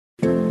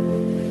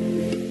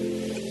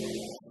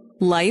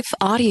Life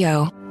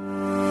Audio.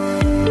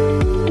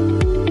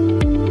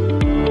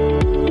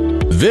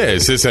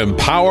 This is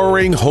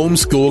Empowering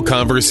Homeschool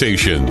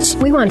Conversations.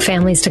 We want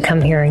families to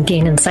come here and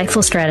gain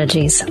insightful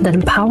strategies that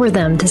empower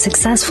them to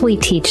successfully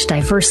teach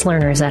diverse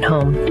learners at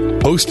home.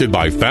 Hosted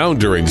by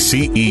founder and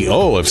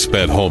CEO of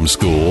SPED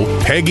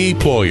Homeschool, Peggy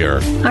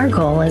Ployer. Our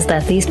goal is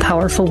that these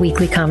powerful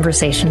weekly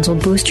conversations will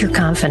boost your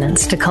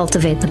confidence to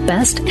cultivate the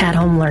best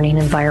at-home learning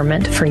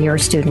environment for your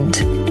student.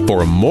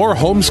 For more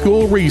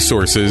homeschool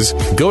resources,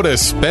 go to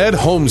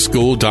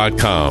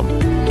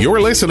spedhomeschool.com. You're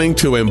listening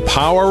to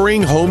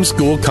Empowering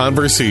Homeschool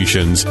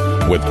Conversations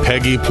with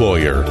Peggy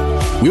Ployer.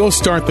 We'll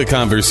start the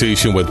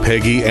conversation with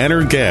Peggy and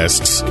her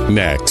guests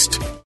next.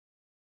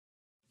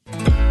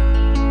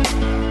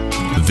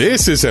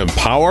 This is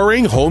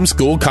Empowering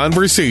Homeschool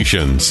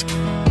Conversations,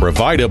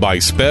 provided by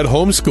SPED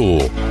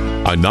Homeschool,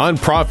 a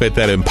nonprofit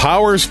that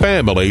empowers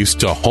families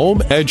to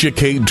home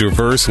educate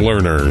diverse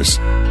learners.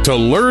 To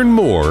learn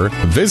more,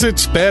 visit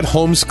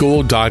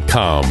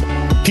spedhomeschool.com.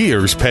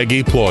 Here's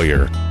Peggy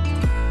Ployer.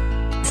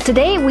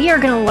 Today, we are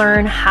going to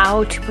learn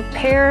how to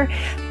prepare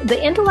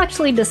the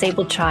intellectually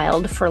disabled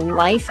child for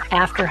life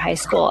after high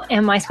school.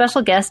 And my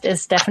special guest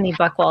is Stephanie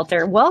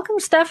Buckwalter. Welcome,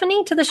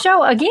 Stephanie, to the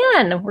show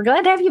again. We're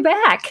glad to have you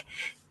back.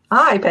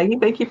 Hi, Peggy.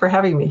 Thank you for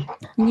having me.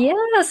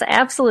 Yes,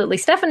 absolutely.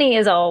 Stephanie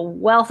is a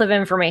wealth of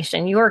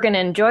information. You are going to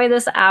enjoy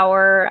this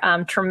hour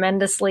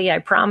tremendously, I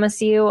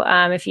promise you.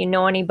 If you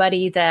know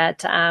anybody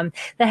that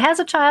has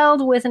a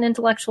child with an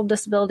intellectual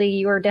disability,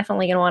 you are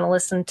definitely going to want to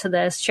listen to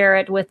this, share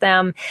it with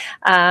them.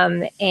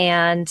 And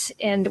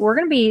we're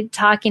going to be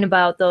talking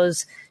about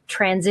those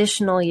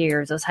transitional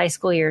years, those high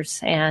school years.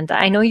 And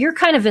I know you're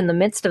kind of in the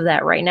midst of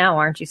that right now,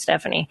 aren't you,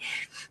 Stephanie?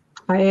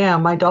 I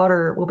am. My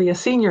daughter will be a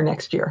senior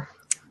next year.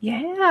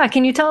 Yeah.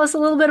 Can you tell us a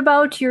little bit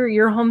about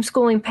your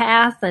homeschooling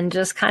path and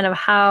just kind of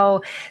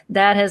how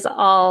that has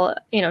all,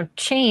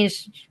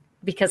 changed?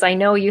 Because I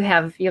know you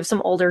have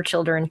some older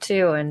children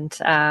too, and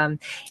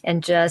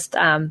just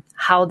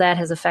how that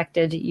has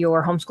affected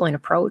your homeschooling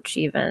approach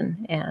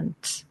even, and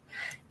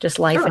just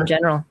life in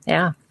general.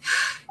 Yeah.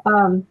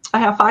 I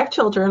have 5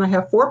 children. I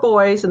have 4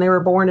 boys, and they were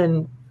born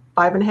in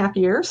 5.5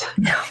 years.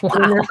 Wow.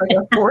 And there's like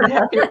a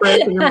 4.5-year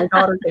break, and then my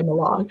daughter came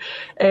along.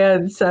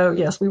 And so,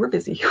 yes, we were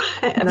busy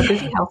and a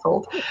busy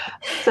household.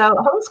 So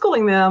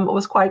homeschooling them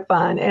was quite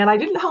fun. And I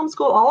didn't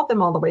homeschool all of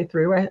them all the way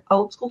through. I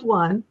homeschooled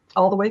one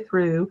all the way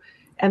through.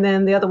 And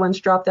then the other ones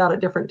dropped out at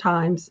different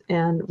times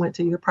and went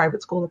to either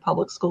private school or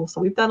public school.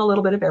 So we've done a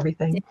little bit of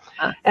everything.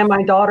 Yeah. And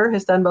my daughter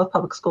has done both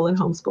public school and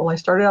homeschool. I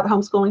started out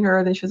homeschooling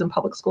her, then she was in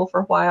public school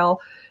for a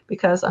while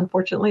because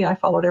unfortunately I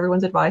followed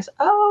everyone's advice.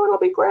 Oh, it'll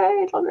be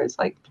great. It's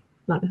like,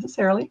 not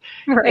necessarily.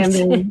 Right. And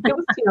then it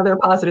was, there are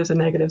positives and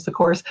negatives, of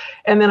course.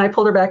 And then I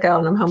pulled her back out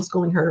and I'm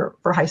homeschooling her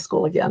for high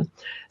school again.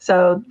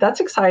 So that's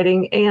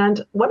exciting.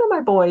 And one of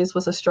my boys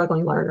was a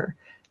struggling learner.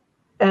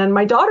 And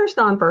my daughter's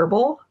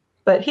nonverbal,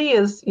 but he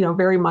is,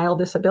 very mild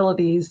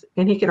disabilities,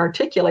 and he can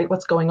articulate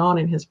what's going on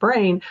in his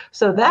brain.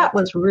 So that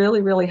was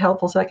really, really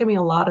helpful. So that gave me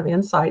a lot of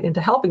insight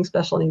into helping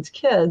special needs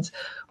kids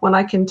when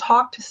I can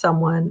talk to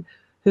someone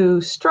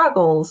who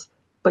struggles,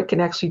 but can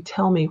actually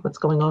tell me what's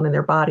going on in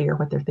their body or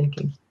what they're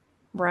thinking.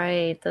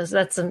 Right.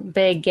 That's a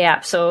big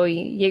gap. So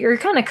you're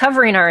kind of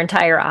covering our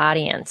entire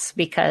audience,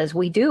 because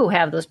we do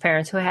have those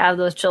parents who have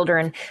those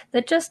children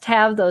that just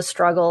have those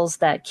struggles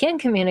that can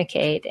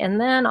communicate, and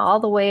then all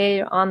the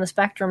way on the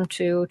spectrum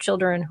to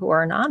children who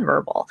are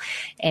nonverbal.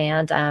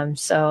 And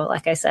so,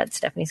 like I said,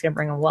 Stephanie's going to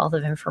bring a wealth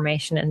of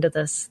information into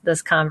this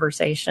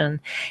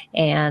conversation.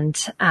 And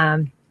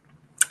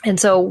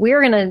so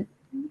we're going to,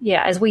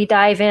 as we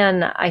dive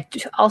in, I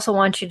also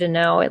want you to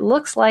know, it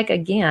looks like,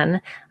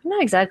 again, I'm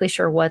not exactly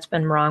sure what's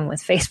been wrong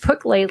with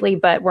Facebook lately,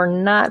 but we're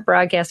not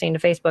broadcasting to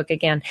Facebook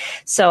again.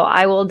 So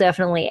I will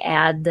definitely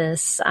add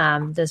this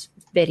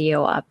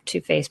video up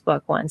to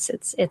Facebook once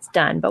it's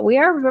done. But we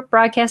are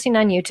broadcasting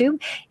on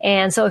YouTube.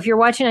 And so if you're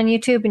watching on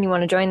YouTube and you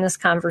want to join this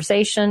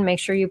conversation, make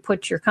sure you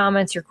put your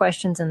comments, your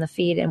questions in the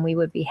feed, and we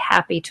would be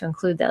happy to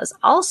include those.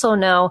 Also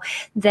know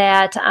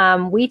that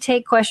we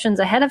take questions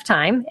ahead of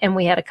time, and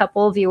we had a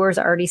couple of viewers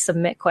already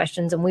submit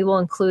questions, and we will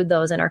include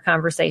those in our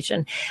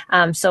conversation.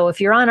 So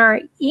if you're on our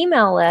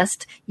email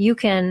list, you'll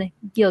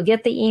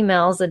get the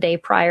emails the day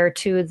prior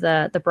to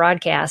the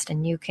broadcast,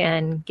 and you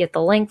can get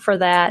the link for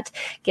that,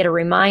 get a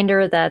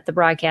reminder that the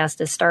broadcast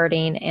is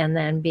starting, and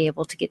then be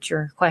able to get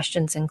your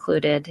questions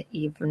included,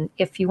 even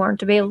if you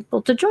weren't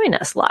able to join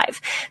us live.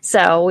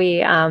 So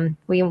we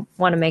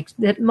want to make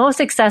it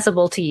most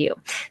accessible to you.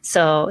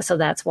 So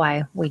that's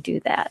why we do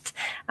that.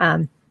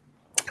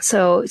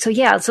 So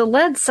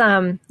let's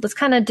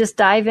kind of just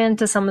dive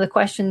into some of the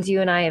questions you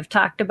and I have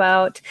talked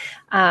about.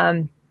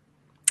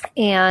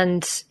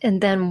 And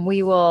then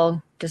we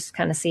will just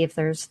kind of see if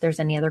there's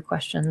any other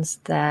questions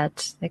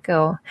that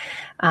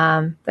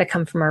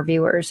come from our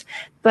viewers.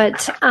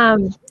 But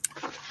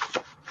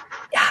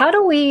how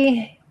do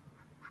we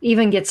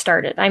even get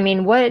started? I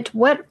mean, what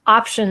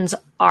options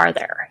are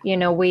there?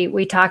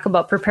 We talk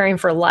about preparing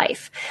for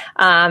life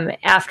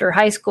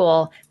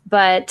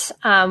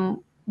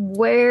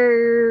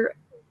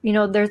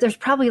there's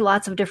probably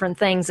lots of different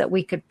things that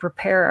we could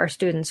prepare our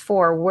students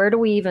for. Where do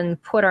we even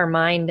put our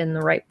mind in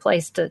the right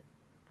place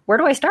where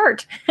do I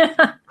start?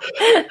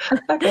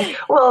 Okay.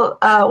 Well,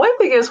 one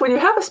thing is when you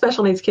have a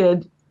special needs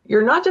kid,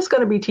 you're not just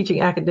going to be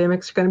teaching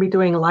academics, you're going to be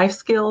doing life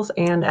skills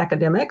and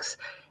academics.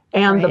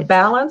 And the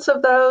balance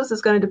of those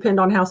is going to depend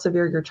on how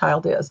severe your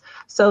child is.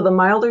 So the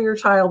milder your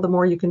child, the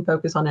more you can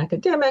focus on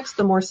academics,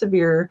 the more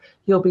severe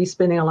you'll be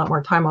spending a lot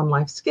more time on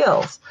life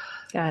skills.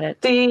 Got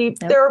it.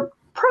 There are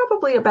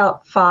probably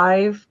about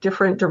 5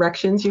 different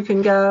directions you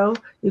can go.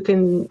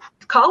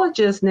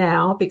 Colleges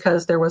now,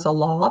 because there was a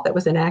law that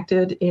was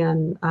enacted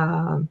in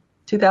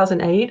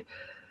 2008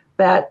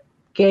 that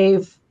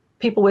gave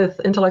people with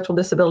intellectual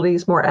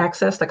disabilities more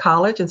access to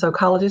college. And so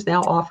colleges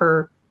now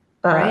offer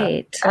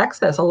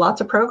access to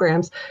lots of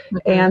programs. Mm-hmm.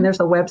 And there's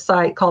a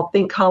website called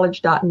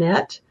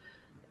thinkcollege.net.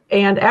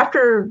 And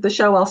after the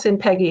show, I'll send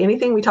Peggy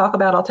anything we talk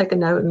about. I'll take a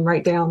note and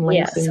write down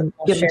links and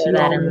we'll give share it to you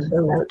that all in the show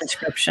notes.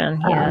 Description.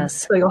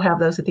 Yes. So you'll have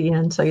those at the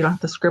end, so you don't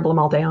have to scribble them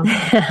all down.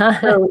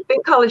 So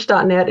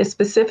thinkcollege.net is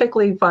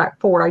specifically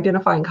for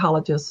identifying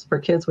colleges for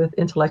kids with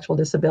intellectual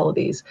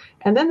disabilities.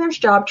 And then there's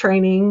job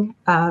training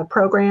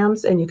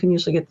programs, and you can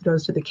usually get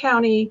those to the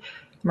county.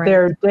 Right.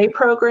 There are day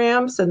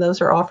programs, and those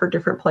are offered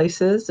different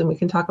places. And we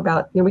can talk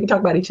about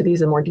each of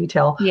these in more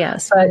detail.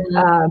 Yes. But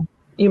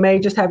you may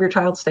just have your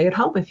child stay at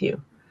home with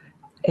you.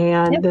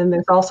 And then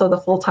there's also the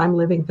full-time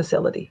living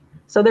facility.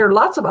 So there are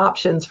lots of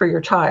options for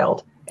your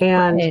child,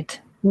 and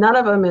none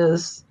of them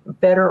is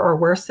better or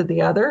worse than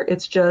the other.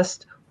 It's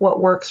just what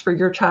works for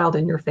your child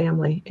and your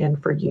family, and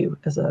for you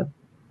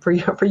for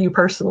you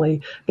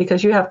personally,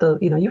 because you have to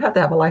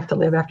have a life to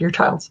live after your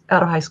child's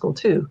out of high school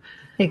too.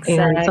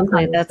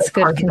 Exactly, that's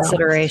good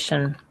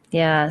consideration.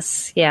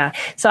 Yes. Yeah.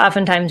 So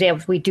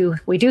oftentimes, we do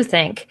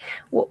think,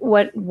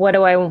 what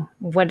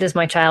does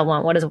my child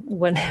want?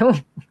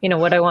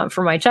 What I want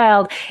for my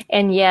child?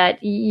 And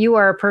yet you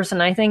are a person,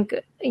 I think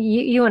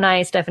you and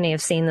I, Stephanie,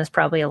 have seen this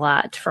probably a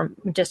lot from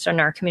just in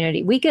our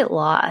community. We get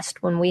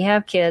lost when we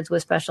have kids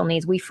with special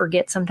needs. We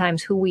forget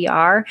sometimes who we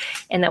are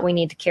and that we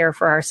need to care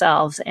for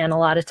ourselves. And a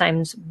lot of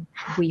times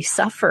we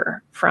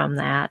suffer from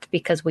that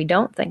because we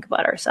don't think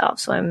about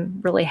ourselves. So I'm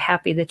really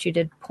happy that you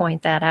did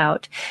point that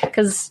out,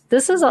 because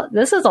this is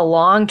a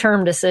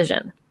long-term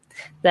decision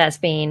that's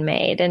being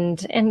made,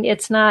 and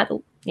it's not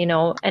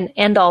an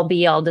end all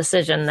be all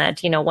decision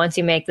that, once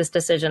you make this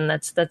decision,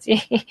 that's that's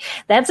it,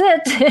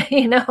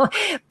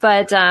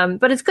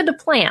 but it's good to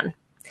plan.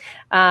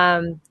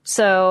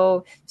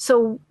 So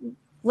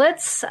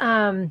let's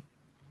kind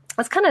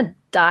of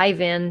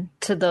dive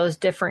into those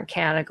different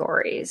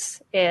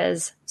categories.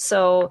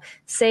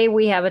 Say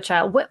we have a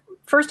child.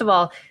 First of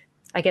all,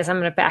 I guess I'm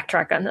going to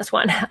backtrack on this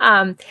one.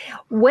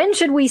 When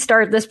should we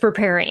start this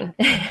preparing?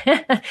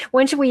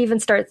 When should we even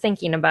start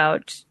thinking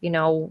about,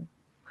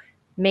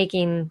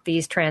 making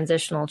these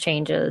transitional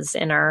changes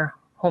in our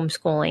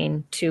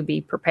homeschooling to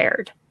be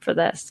prepared for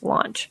this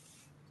launch?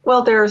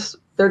 Well, there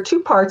are 2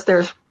 parts.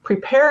 There's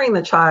preparing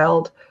the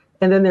child,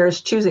 and then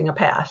there's choosing a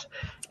path.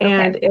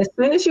 And as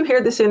soon as you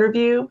hear this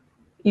interview,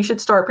 you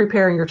should start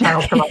preparing your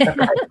child for life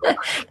after high school.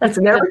 It's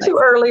never too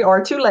early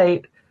or too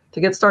late to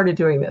get started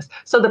doing this.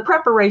 So the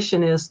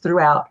preparation is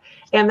throughout.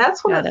 And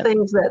that's one of the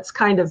things that's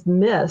kind of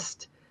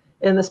missed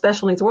in the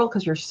special needs world,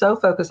 because you're so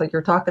focused, like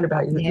you're talking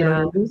about,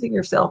 you're losing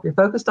yourself, you're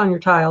focused on your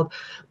child,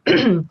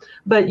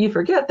 but you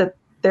forget that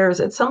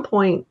there's at some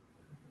point,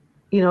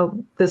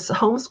 this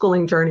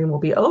homeschooling journey will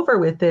be over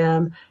with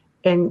them,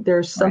 and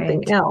there's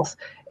something else.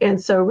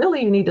 And so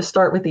really you need to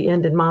start with the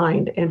end in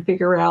mind and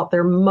figure out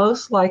their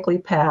most likely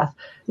path.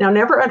 Now,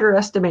 never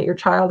underestimate your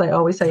child. I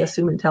always say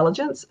assume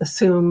intelligence,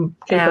 assume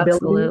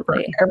capability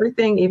for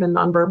everything, even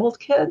nonverbal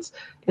kids,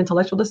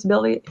 intellectual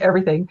disability,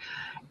 everything.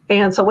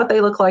 And so what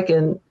they look like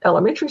in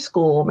elementary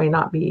school may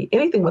not be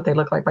anything what they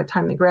look like by the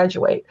time they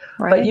graduate.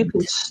 Right. But you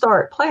can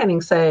start planning,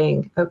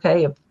 saying,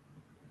 okay, if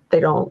they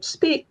don't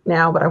speak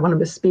now, but I want them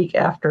to speak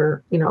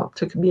after,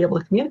 to be able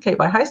to communicate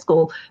by high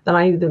school, then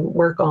I need to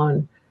work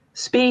on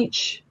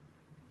speech,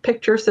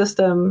 picture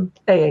system,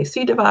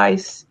 AAC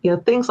device,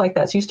 things like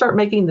that. So you start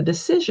making the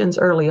decisions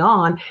early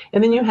on,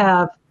 and then you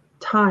have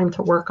time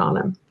to work on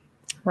them.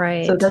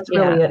 Right. So that's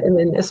really it. And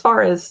then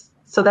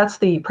so that's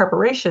the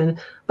preparation,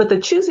 but the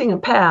choosing a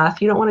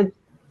path, you want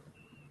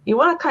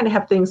to kind of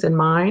have things in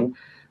mind,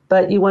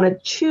 but you want to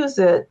choose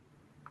it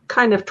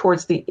kind of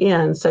towards the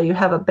end, so you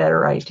have a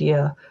better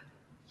idea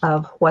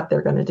of what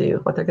they're going to do,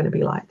 what they're going to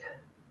be like.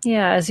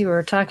 Yeah, as you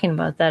were talking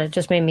about that, it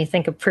just made me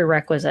think of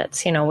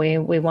prerequisites. We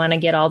want to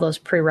get all those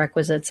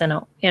prerequisites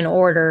in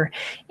order,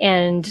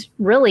 and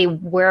really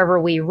wherever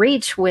we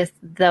reach with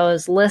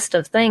those list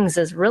of things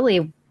is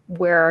really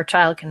where our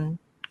child can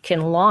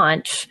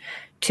launch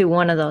to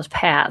one of those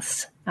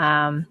paths.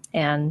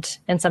 And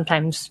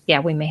sometimes,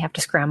 we may have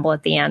to scramble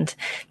at the end,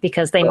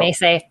 because they may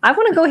say, I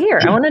want to go here.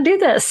 I want to do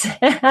this.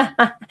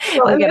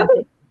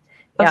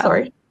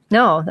 Sorry.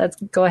 No,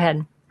 go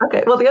ahead.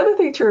 Okay. Well, the other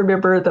thing to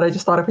remember that I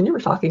just thought of when you were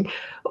talking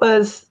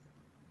was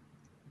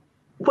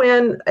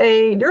when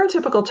a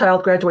neurotypical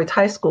child graduates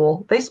high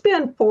school, they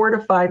spend 4 to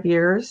 5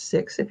 years,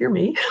 6 if you're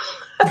me,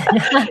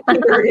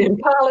 either in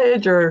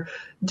college or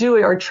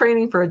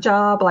training for a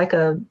job. Like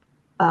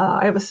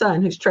I have a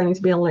son who's training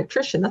to be an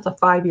electrician. That's a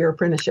 5-year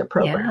apprenticeship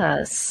program.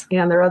 Yes.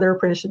 And there are other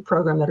apprenticeship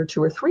programs that are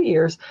 2 or 3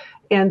 years.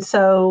 And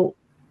so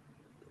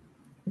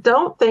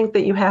don't think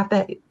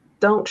that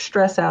don't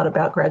stress out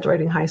about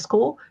graduating high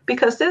school,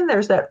 because then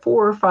there's that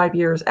 4 or 5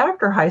 years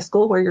after high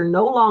school where you're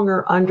no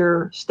longer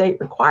under state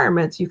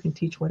requirements. You can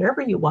teach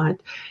whatever you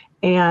want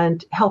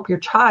and help your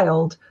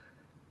child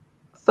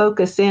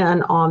focus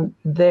in on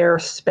their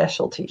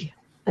specialty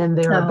and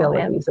their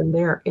abilities and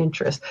their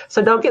interests.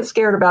 So don't get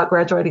scared about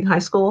graduating high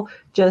school.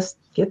 Just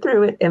get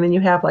through it. And then you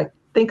have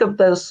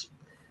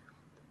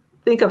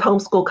think of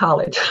homeschool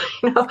college,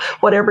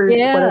 whatever you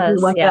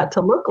want that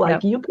to look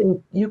like. Yep.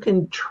 You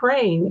can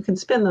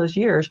spend those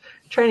years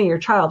training your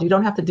child. You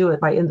don't have to do it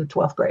by end of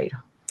 12th grade.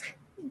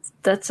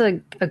 That's a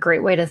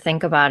great way to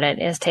think about it,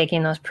 is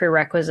taking those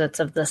prerequisites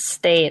of the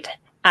state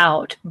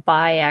out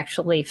by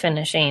actually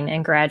finishing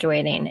and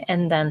graduating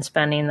and then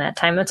spending that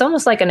time. It's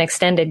almost like an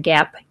extended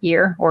gap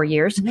year or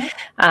years,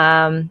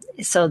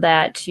 so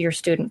that your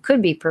student could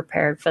be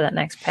prepared for that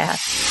next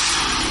path.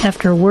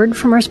 After a word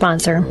from our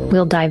sponsor,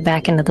 we'll dive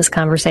back into this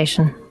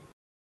conversation.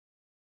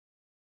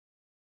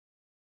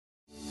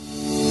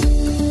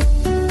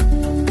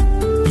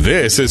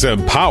 This is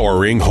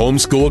Empowering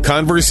Homeschool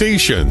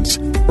Conversations,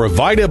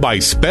 provided by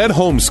SPED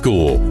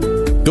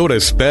Homeschool. Go to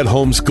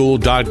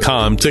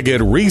spedhomeschool.com to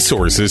get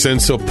resources and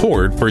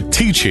support for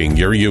teaching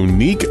your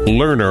unique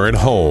learner at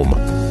home.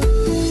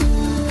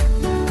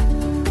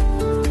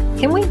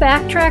 Can we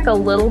backtrack a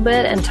little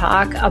bit and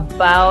talk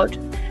about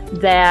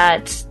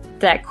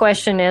that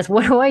question is,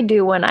 what do I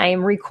do when I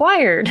am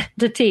required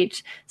to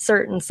teach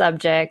certain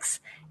subjects,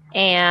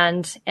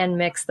 and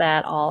mix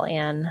that all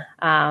in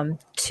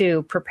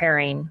to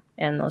preparing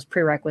and those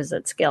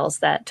prerequisite skills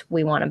that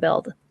we want to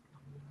build?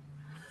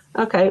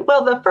 Okay.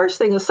 Well, the first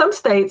thing is some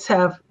states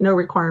have no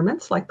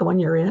requirements, like the one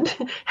you're in,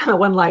 and the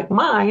one like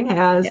mine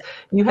has,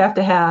 you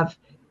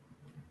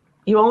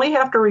only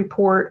have to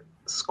report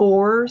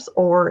scores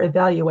or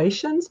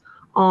evaluations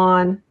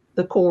on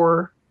the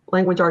core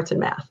language arts and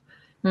math.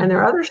 And there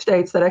are other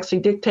states that actually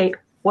dictate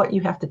what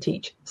you have to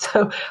teach.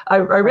 So I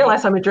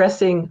realize I'm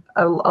addressing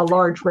a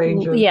large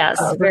range of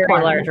very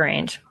large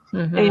range.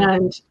 Mm-hmm.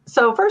 And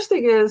so first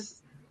thing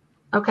is,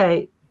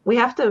 we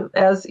have to,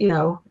 as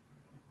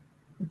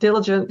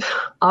diligent,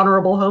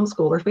 honorable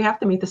homeschoolers, we have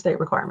to meet the state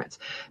requirements.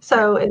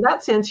 So in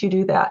that sense, you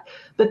do that.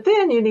 But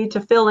then you need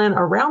to fill in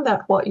around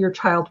that what your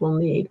child will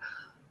need.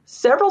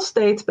 Several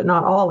states, but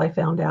not all, I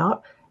found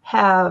out,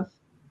 have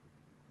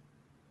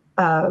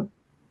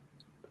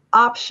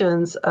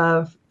options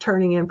of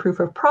turning in proof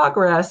of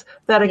progress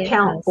that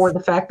account for the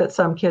fact that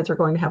some kids are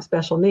going to have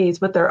special needs,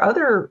 but there are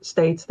other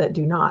states that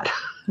do not.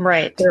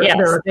 Right. There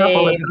are a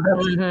couple of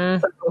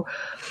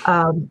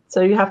them. So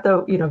you have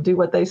to, do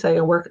what they say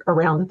and work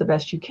around it the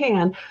best you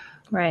can.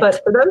 Right.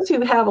 But for those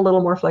who have a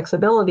little more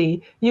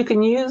flexibility, you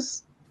can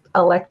use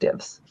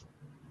electives,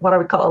 what I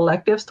would call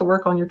electives, to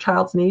work on your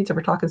child's needs. If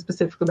we're talking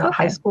specifically about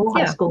high school,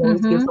 high school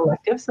always gives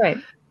electives. Right.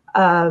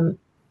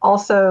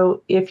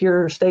 Also, if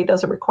your state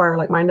doesn't require,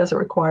 like mine doesn't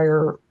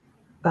require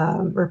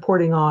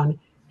reporting on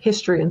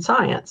history and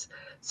science.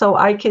 So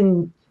I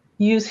can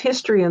use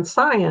history and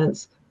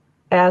science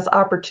as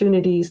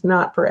opportunities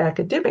not for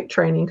academic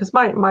training, because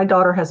my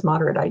daughter has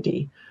moderate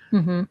ID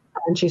and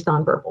she's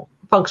nonverbal,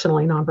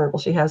 functionally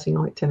nonverbal. She has,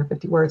 like 10 or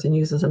 50 words and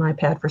uses an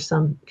iPad for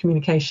some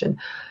communication.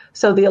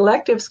 So the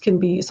electives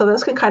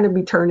those can kind of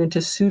be turned into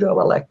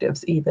pseudo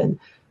electives even,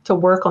 to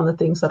work on the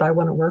things that I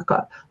want to work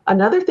on.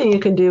 Another thing you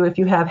can do if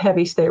you have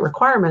heavy state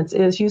requirements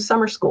is use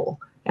summer school.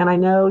 And I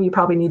know you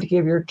probably need to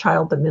give your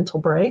child the mental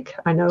break.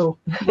 I know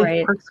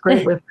it works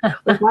great with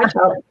my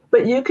child,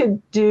 but you could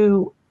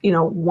do,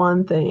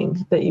 one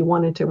thing that you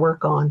wanted to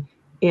work on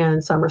in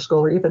summer school,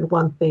 or even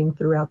one thing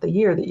throughout the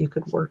year that you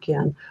could work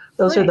in.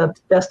 Those are the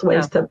best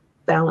ways to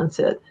balance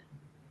it.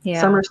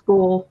 Yeah. Summer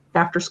school,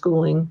 after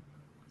schooling,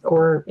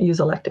 or use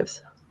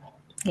electives.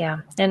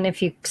 Yeah. And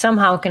if you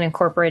somehow can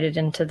incorporate it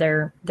into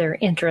their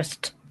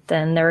interest,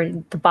 then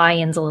the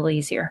buy-in's a little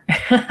easier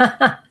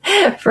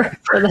for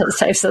those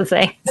types of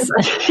things.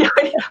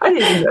 I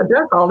didn't even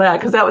address all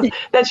that, because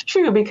that's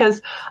true,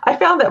 because I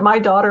found that my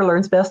daughter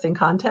learns best in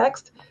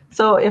context.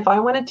 So if I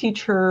want to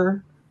teach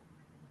her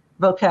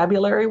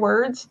vocabulary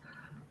words,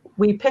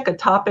 we pick a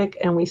topic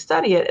and we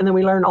study it, and then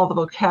we learn all the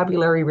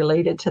vocabulary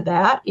related to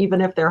that,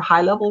 even if they're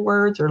high-level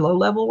words or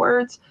low-level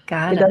words.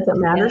 It doesn't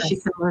matter. Yes. She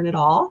can learn it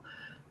all.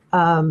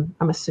 I'm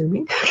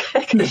assuming,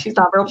 because she's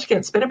not verbal, she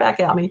can't spit it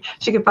back at me.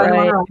 She can find them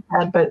on her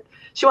iPad, but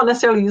she won't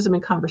necessarily use them in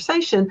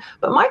conversation.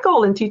 But my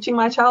goal in teaching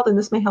my child, and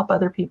this may help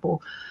other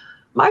people,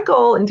 my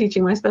goal in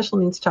teaching my special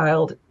needs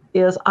child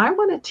is I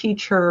want to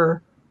teach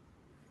her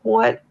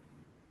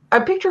I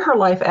picture her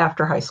life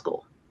after high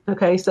school.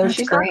 Okay, so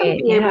she's not going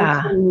to be able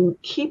to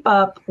keep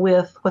up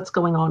with what's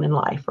going on in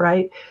life,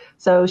 right?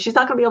 So she's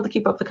not going to be able to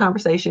keep up the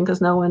conversation,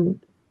 because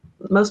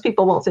most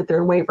people won't sit there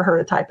and wait for her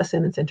to type a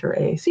sentence into her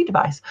AAC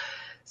device.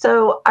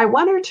 So I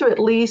want her to, at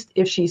least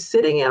if she's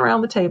sitting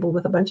around the table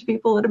with a bunch of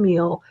people at a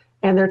meal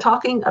and they're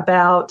talking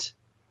about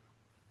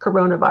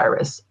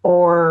coronavirus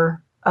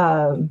or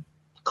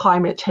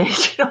climate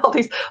change, all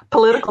these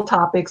political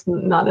topics,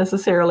 not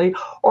necessarily,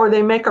 or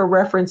they make a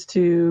reference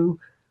to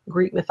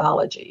Greek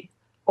mythology,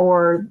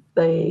 or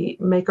they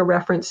make a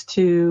reference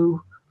to,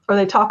 or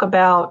they talk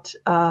about,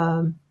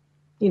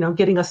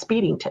 getting a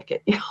speeding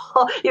ticket,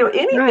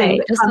 anything.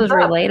 Right. Just those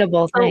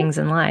relatable things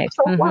in life.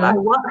 So what I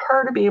want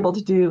her to be able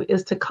to do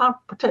is to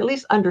at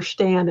least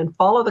understand and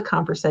follow the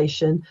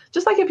conversation.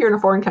 Just like if you're in a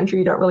foreign country,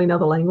 you don't really know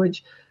the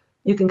language,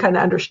 you can kind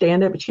of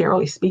understand it, but you can't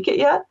really speak it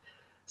yet.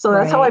 So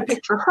that's how I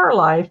picture her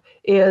life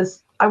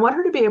is I want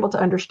her to be able to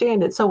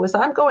understand it. So as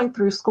I'm going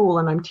through school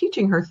and I'm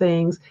teaching her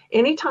things,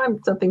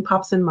 anytime something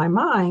pops in my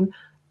mind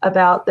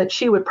about that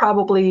she would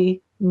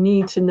probably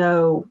need to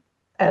know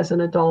as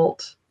an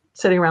adult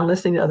sitting around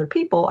listening to other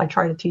people, I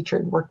try to teach her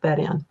and work that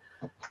in.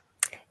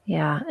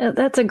 Yeah,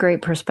 that's a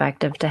great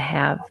perspective to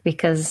have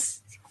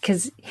because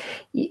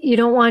you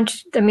don't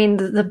want,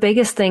 the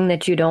biggest thing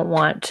that you don't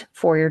want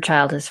for your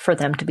child is for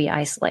them to be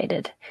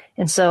isolated.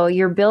 And so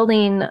you're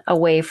building a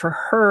way for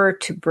her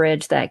to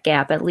bridge that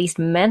gap, at least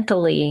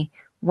mentally,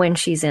 when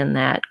she's in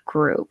that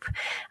group.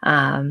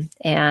 And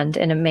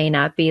it may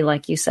not be,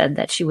 like you said,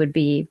 that she would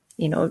be,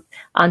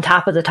 on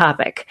top of the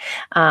topic.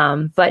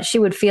 But she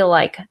would feel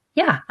like,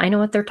 yeah, I know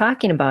what they're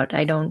talking about.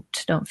 I don't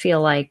feel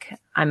like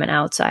I'm an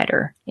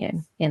outsider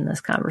in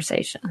this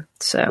conversation.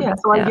 So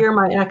I gear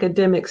my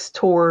academics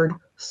toward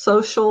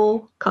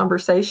social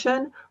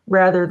conversation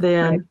rather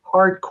than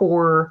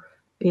hardcore,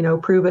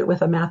 prove it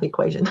with a math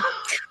equation.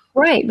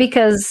 Right,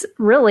 because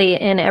really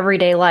in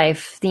everyday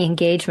life, the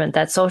engagement,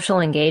 that social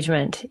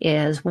engagement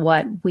is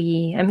what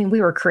we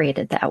were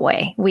created that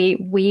way.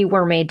 We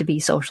were made to be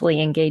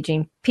socially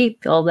engaging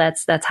people.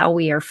 That's how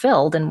we are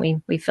filled, and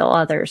we fill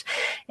others.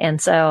 And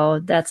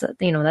so that's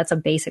a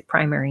basic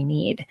primary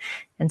need.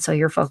 And so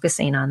you're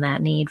focusing on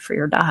that need for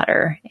your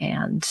daughter,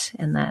 and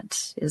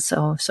that is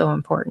so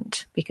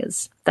important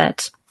because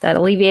that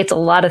alleviates a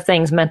lot of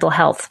things mental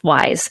health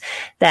wise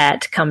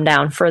that come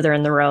down further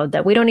in the road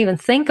that we don't even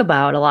think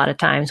about a lot of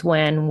times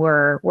when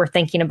we're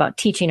thinking about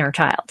teaching our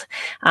child,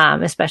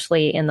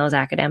 especially in those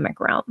academic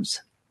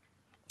realms.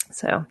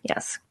 So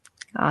yes,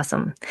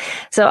 awesome.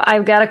 So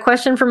I've got a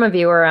question from a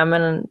viewer. I'm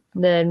going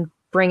to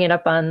bring it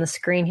up on the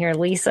screen here.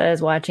 Lisa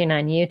is watching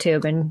on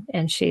YouTube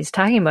and she's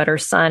talking about her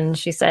son.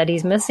 She said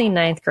he's missing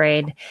 9th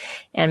grade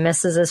and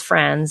misses his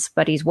friends,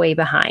 but he's way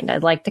behind.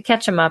 I'd like to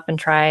catch him up and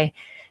try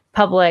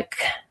public.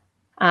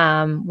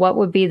 What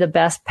would be the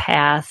best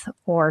path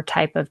or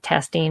type of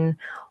testing,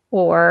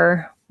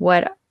 or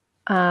what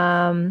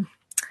about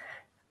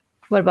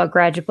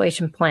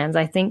graduation plans?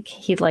 I think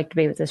he'd like to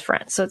be with his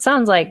friends. So it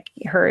sounds like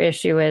her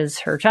issue is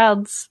her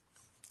child's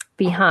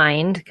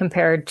behind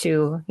compared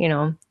to,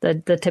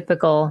 the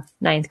typical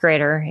 9th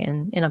grader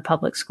in a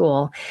public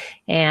school.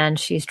 And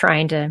she's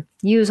trying to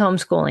use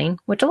homeschooling,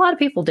 which a lot of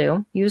people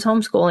do, use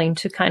homeschooling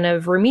to kind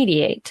of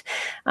remediate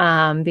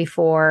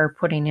before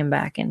putting him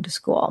back into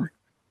school.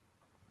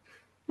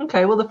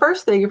 Okay. Well, the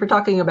first thing, if we're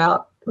talking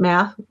about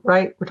math,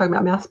 right? We're talking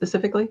about math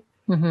specifically?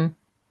 Mm-hmm.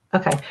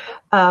 Okay.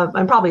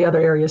 And probably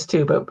other areas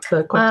too, but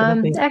the question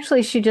I think...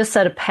 Actually, she just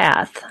said a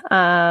path.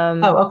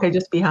 Okay.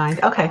 Just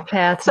behind. Okay.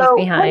 Path was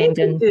behind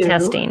and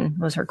testing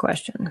was her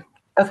question.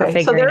 Okay. For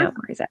figuring out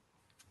where he's at.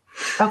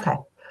 Okay.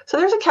 So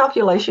there's a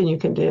calculation you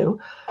can do.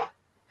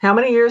 How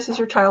many years has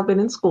your child been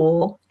in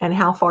school and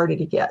how far did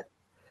he get?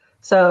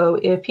 So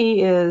if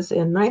he is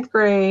in 9th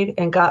grade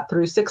and got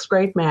through 6th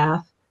grade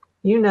math,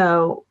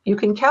 you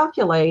can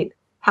calculate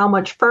how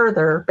much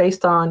further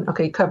based on,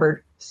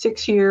 covered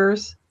 6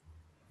 years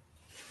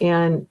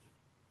and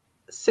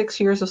 6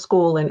 years of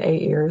school in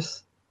 8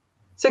 years,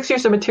 6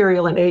 years of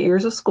material and 8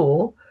 years of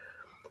school.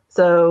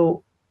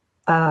 So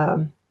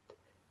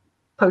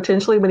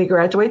potentially when he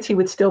graduates, he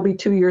would still be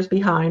 2 years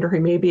behind, or he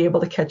may be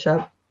able to catch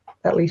up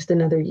at least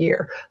another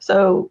year.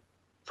 So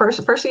first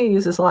thing you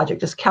use is logic,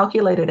 just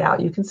calculate it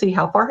out. You can see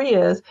how far he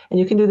is, and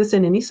you can do this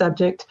in any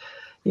subject.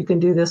 You can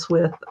do this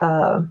with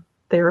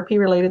therapy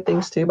related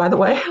things too, by the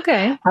way.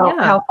 Okay.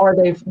 How far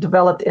they've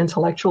developed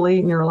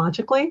intellectually,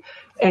 neurologically,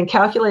 and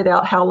calculate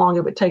out how long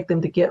it would take them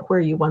to get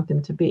where you want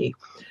them to be.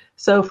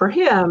 So for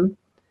him,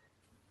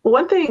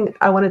 one thing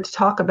I wanted to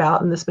talk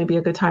about, and this may be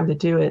a good time to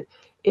do it,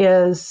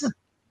 is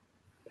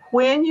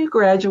when you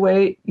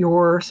graduate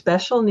your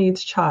special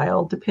needs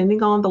child,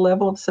 depending on the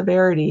level of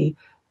severity,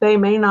 they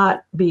may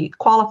not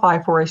qualify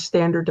for a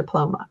standard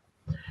diploma.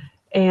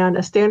 And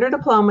a standard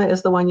diploma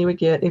is the one you would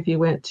get if you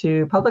went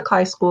to public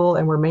high school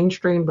and were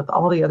mainstreamed with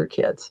all the other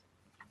kids.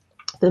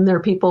 Then there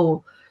are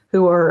people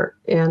who are,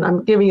 and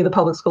I'm giving you the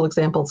public school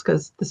examples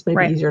because this may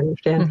be easier to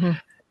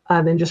understand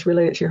than just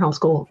relate it to your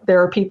homeschool.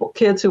 There are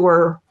kids who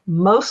are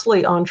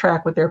mostly on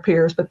track with their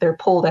peers, but they're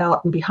pulled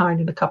out and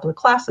behind in a couple of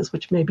classes,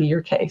 which may be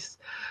your case.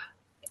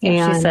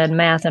 And she said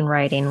math and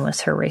writing was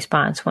her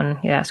response when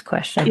you asked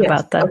questions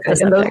about the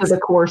subjects. And those are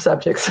the core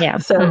subjects. Yeah.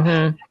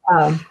 So,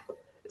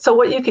 so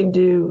what you can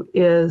do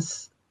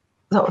is,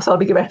 so let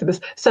me get back to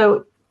this.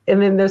 So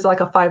and then there's like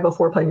a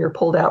 504 plan. You're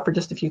pulled out for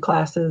just a few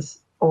classes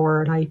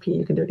or an IEP.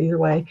 You can do it either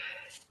way.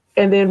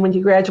 And then when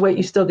you graduate,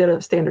 you still get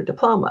a standard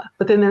diploma.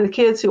 But then there are the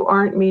kids who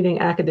aren't meeting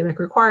academic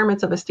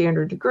requirements of a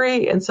standard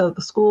degree. And so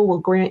the school will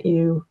grant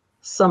you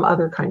some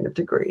other kind of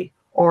degree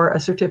or a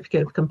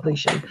certificate of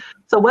completion.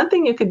 So one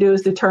thing you could do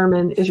is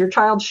determine, is your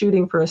child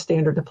shooting for a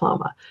standard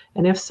diploma?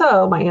 And if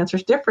so, my answer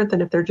is different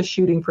than if they're just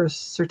shooting for a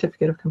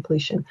certificate of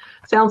completion.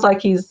 Sounds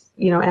like he's,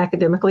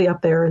 academically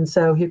up there. And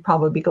so he'd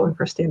probably be going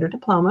for a standard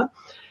diploma.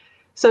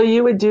 So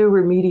you would do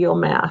remedial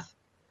math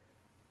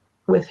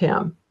with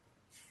him.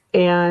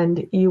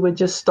 And you would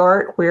just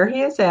start where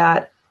he is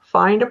at,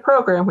 find a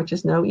program, which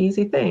is no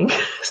easy thing.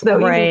 It's no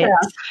easy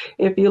task.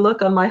 If you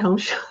look on my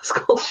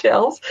homeschool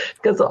shelves,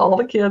 because of all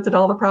the kids and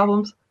all the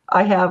problems,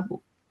 I have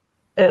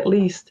at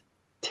least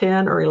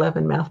 10 or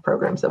 11 math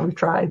programs that we've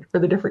tried for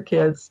the different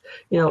kids.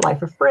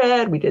 Life of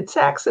Fred, we did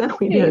Saxon,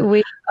 we did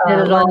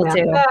it all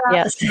too. Math,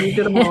 yes, we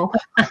did them all.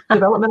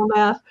 Developmental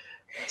math.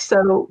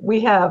 So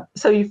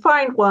you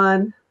find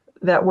one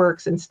that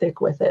works and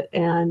stick with it.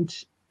 And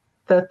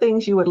the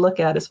things you would look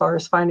at as far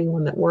as finding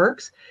one that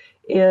works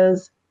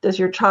is, does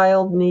your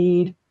child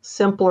need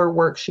simpler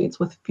worksheets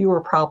with fewer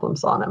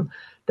problems on them?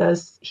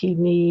 Does he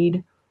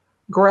need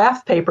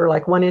graph paper,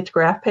 like 1-inch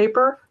graph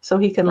paper, so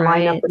he can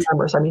line up the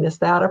numbers? I mean, is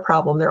that a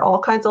problem? There are all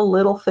kinds of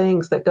little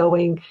things that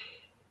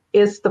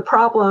is the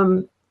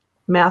problem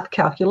math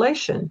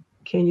calculation?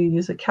 Can you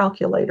use a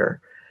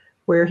calculator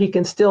where he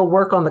can still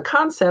work on the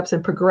concepts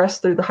and progress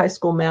through the high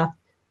school math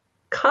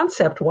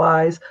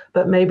concept-wise,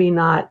 but maybe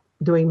not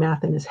doing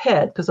math in his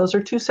head, because those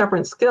are two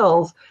separate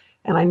skills.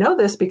 And I know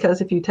this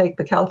because if you take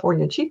the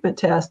California Achievement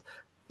Test,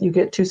 you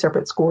get two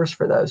separate scores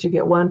for those. You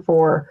get one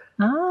for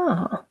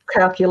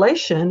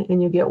calculation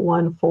and you get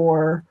one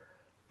for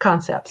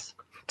concepts.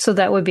 So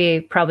that would be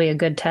probably a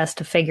good test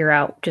to figure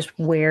out just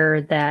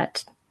where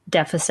that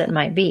deficit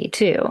might be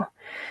too.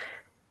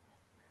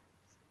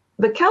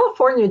 The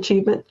California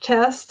Achievement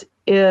Test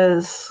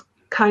is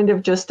kind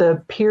of just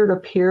a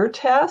peer-to-peer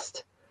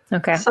test.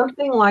 Okay.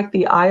 Something like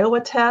the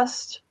Iowa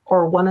test,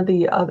 or one of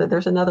the other,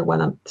 there's another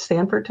one,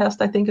 Stanford test,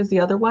 I think is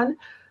the other one.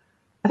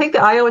 I think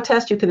the Iowa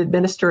test you could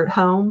administer at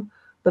home,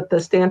 but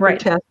the Stanford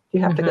test, you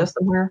have to go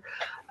somewhere.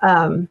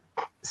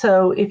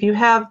 So if you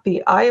have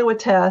the Iowa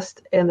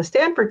test and the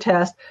Stanford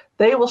test,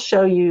 they will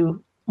show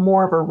you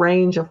more of a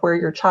range of where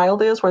your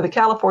child is, where the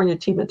California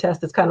Achievement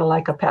Test is kind of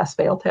like a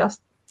pass-fail test.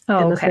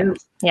 Oh, okay.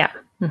 Yeah.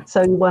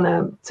 So you'd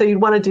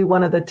want to do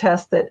one of the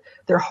tests that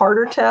they're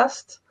harder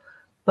tests,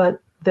 but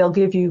they'll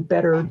give you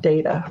better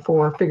data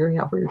for figuring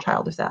out where your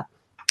child is at.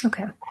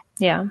 Okay.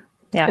 Yeah.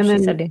 Yeah. And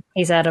she said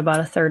he's at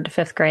about a 3rd to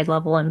 5th grade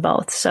level in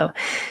both. So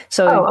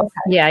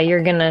yeah,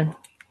 you're going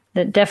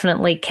to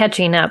definitely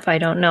catching up. I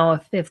don't know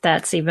if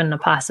that's even a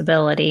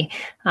possibility.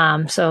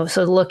 So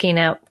looking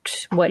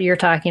at what you're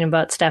talking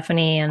about,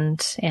 Stephanie,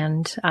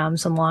 and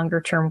some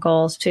longer term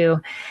goals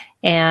too.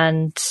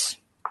 And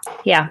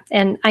yeah.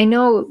 And I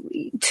know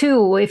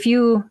too, if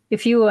you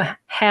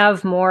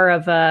have more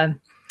of a,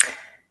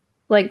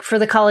 like for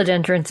the college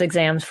entrance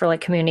exams for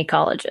like community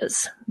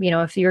colleges,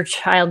 if your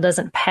child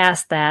doesn't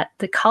pass that,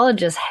 the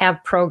colleges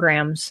have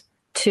programs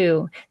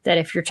too, that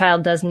if your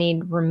child does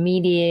need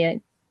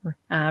remediated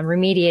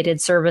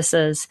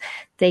services,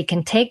 they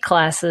can take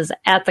classes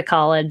at the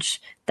college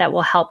that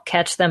will help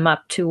catch them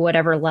up to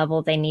whatever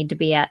level they need to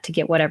be at to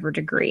get whatever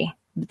degree.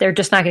 They're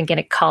just not going to get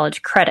a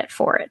college credit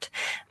for it.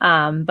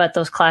 But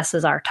those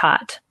classes are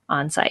taught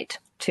on site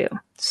too.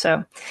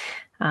 So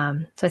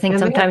I think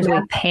sometimes we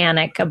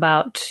panic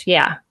about,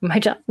 my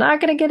child's not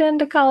going to get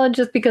into college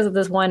just because of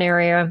this one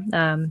area.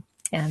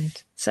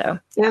 And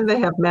they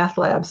have math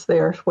labs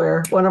there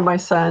where one of my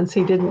sons,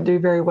 he didn't do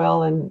very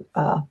well in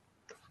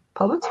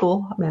public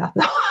school math.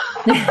 No.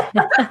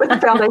 With the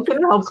foundation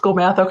in homeschool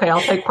math. Okay, I'll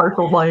take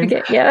partial blame.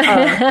 Okay,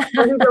 yeah.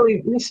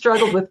 He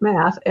struggled with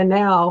math, and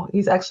now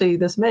he's actually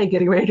this May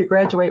getting ready to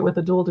graduate with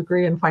a dual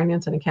degree in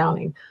finance and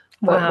accounting.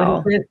 But when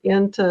he went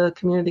into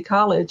community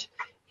college,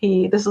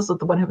 this is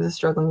the one who was a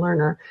struggling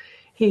learner.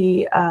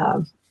 He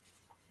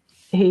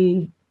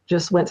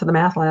just went to the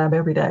math lab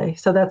every day.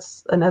 So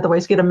that's another way,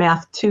 is get a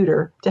math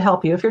tutor to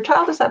help you. If your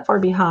child is that far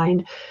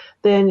behind,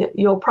 then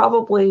you'll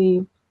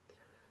probably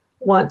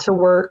want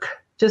to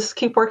just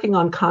keep working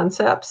on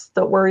concepts.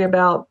 Don't worry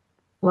about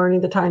learning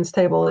the times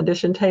table,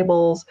 addition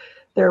tables.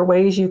 There are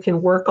ways you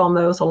can work on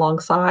those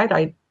alongside.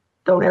 I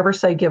don't ever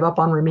say give up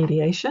on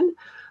remediation,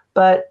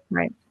 but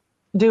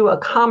do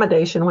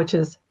accommodation, which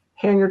is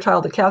hand your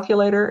child a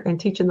calculator and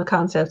teach him the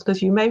concepts,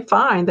 because you may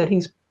find that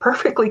he's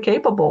perfectly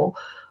capable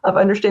of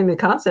understanding the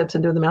concepts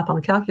and doing the math on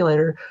a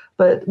calculator,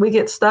 but we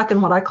get stuck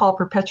in what I call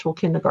perpetual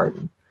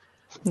kindergarten.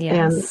 Yes.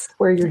 And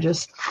where you're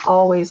just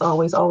always,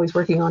 always, always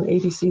working on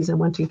ABCs and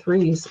 1, 2,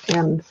 3s.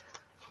 And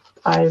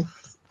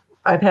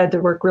I've had to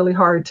work really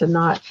hard to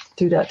not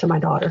do that to my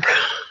daughter,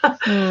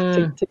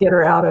 to get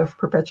her out of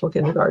perpetual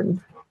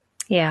kindergarten.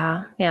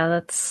 Yeah,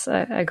 that's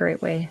a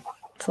great way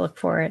to look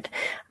for it.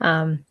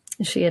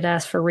 She had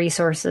asked for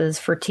resources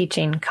for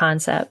teaching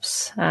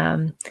concepts.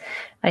 I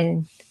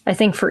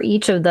think for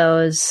each of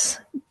those,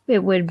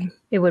 it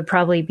would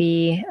probably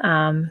be,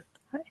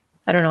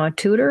 I don't know, a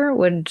tutor.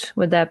 Would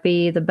that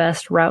be the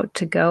best route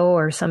to go,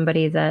 or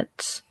somebody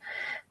that,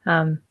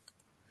 I'm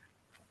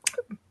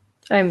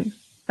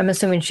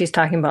assuming she's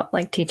talking about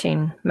like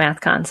teaching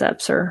math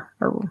concepts or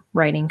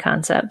writing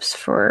concepts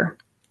for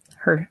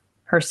her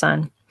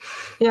son.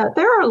 Yeah,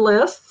 there are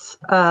lists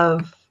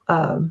of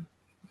of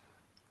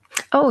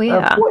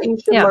what you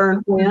should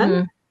learn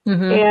when.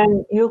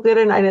 And you'll get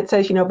in, and it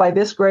says, by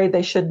this grade,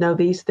 they should know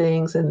these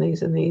things and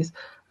these and these.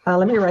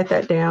 Let me write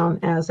that down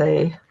as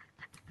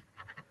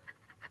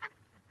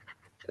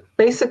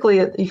basically,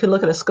 you can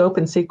look at a scope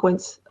and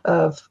sequence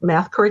of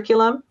math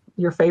curriculum,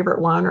 your favorite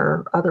one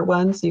or other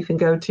ones. You can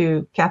go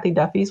to Kathy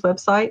Duffy's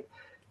website,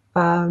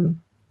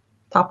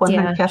 Top 100.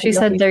 Yeah, Kathy she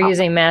said Duffy's they're top.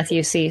 using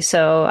Math-UC.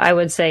 So I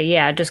would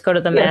say, just go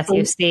to the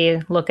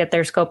Math-UC, look at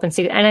their scope and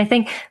see. And I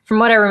think from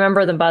what I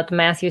remember about the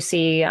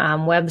Math-UC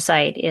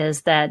website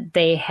is that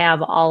they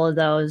have all of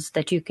those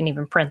that you can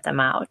even print them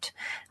out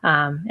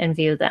and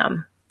view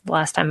them.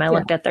 Last time I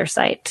looked at their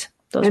site,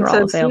 those were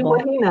all available.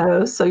 See what he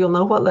knows, so you'll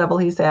know what level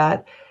he's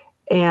at.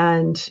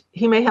 And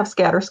he may have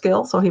scatter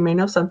skill, so he may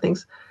know some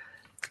things.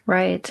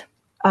 Right.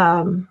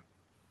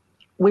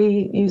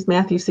 We used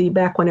Math-UC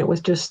back when it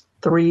was just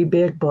 3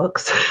 big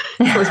books.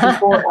 It was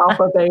before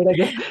Alpha Beta.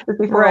 It was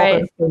before all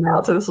those came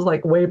out. So this was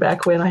like way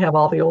back when. I have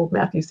all the old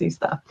Math-UC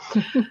stuff.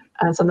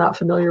 And so I'm not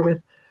familiar with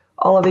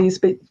all of these.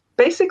 But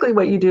basically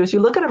what you do is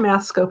you look at a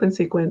math scope and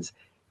sequence.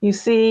 You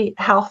see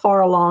how far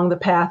along the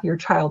path your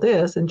child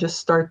is and just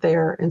start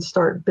there and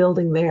start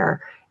building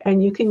there.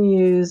 And you can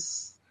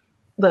use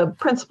the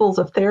principles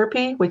of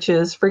therapy, which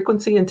is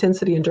frequency,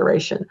 intensity, and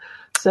duration.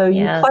 So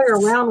you play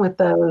around with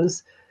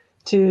those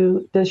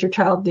does your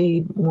child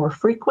need more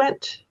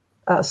frequent,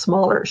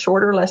 smaller,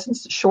 shorter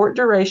lessons, short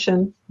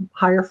duration,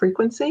 higher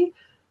frequency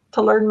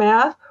to learn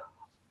math?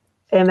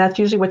 And that's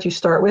usually what you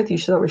start with. You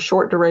start with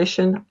short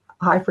duration,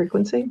 high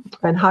frequency,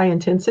 and high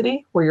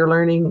intensity, where you're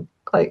learning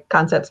like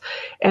concepts.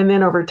 And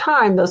then over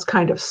time, those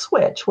kind of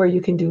switch where you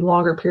can do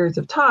longer periods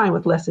of time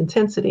with less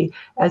intensity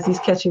as he's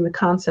catching the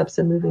concepts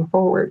and moving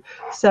forward.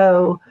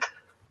 So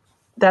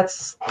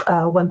that's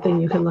one thing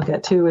you can look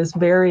at too, is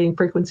varying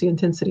frequency,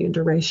 intensity, and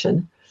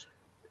duration.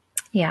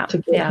 Yeah. To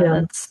get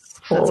him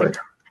forward.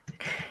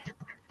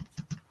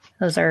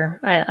 Those are,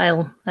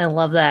 I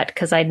love that,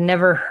 because I'd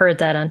never heard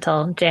that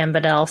until Jan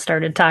Bedell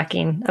started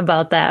talking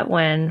about that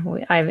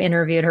when I've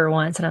interviewed her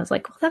once, and I was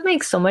like, well, that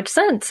makes so much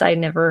sense. I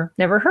never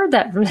heard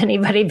that from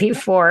anybody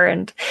before.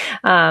 And,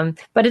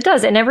 but it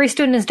does. And every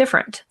student is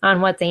different on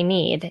what they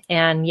need.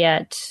 And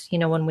yet,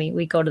 when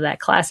we go to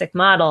that classic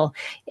model,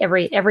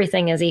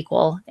 everything is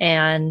equal.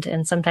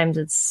 And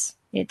sometimes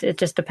it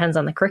just depends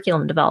on the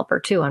curriculum developer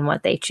too, on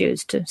what they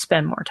choose to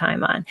spend more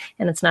time on.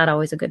 And it's not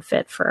always a good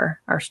fit for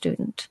our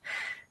student.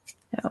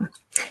 So,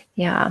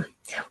 yeah.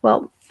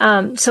 Well,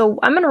 so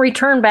I'm going to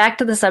return back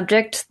to the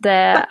subject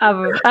that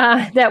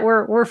that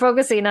we're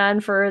focusing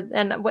on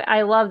and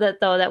I love that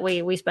though that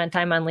we spent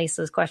time on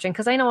Lisa's question,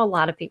 because I know a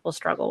lot of people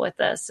struggle with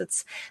this.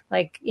 It's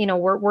like,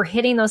 we're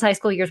hitting those high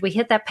school years. We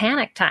hit that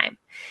panic time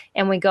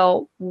and we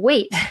go,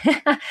 wait,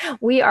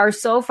 we are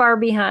so far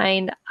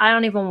behind. I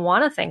don't even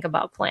want to think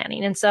about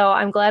planning. And so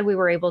I'm glad we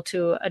were able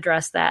to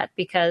address that,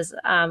 because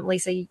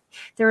Lisa,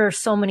 there are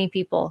so many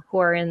people who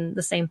are in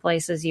the same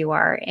place as you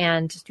are,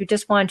 and we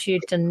just want you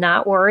to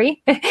not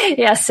worry.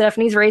 Yeah,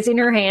 Stephanie's raising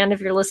her hand if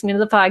you're listening to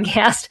the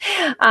podcast.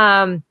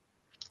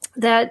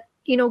 That,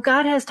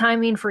 God has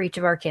timing for each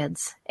of our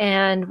kids,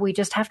 and we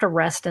just have to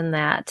rest in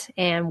that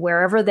and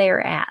wherever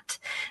they're at,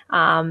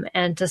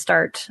 and to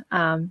start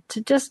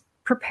to just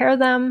prepare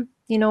them,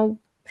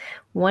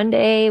 one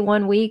day,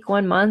 1 week,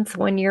 1 month,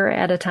 1 year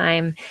at a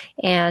time,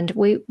 and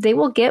they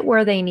will get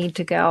where they need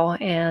to go.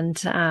 And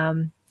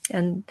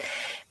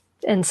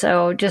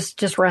so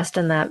just rest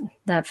in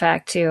that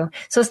fact too.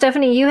 So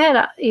Stephanie, you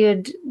had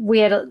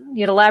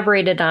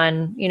elaborated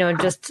on,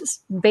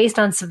 just based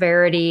on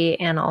severity,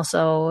 and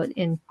also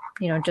in,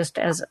 just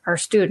as our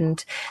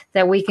student,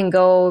 that we can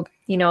go,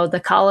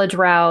 the college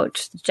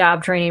route, the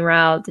job training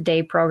route, the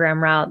day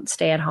program route,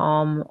 stay at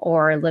home,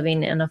 or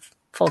living in a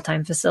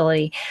full-time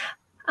facility.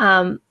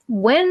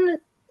 When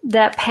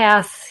that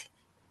path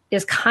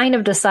is kind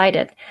of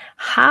decided,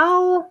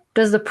 how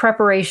does the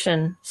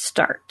preparation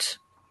start?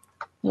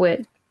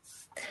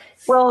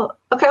 Well,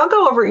 okay, I'll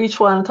go over each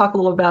one and talk a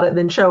little about it, and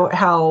then show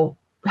how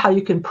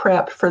you can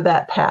prep for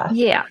that path.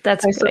 Yeah,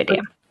 that's a good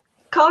idea.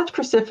 College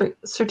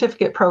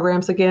certificate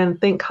programs, again,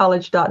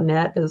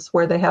 thinkcollege.net is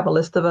where they have a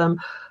list of them.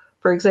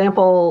 For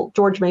example,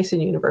 George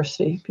Mason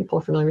University, people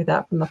are familiar with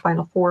that from the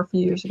Final Four a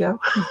few years ago.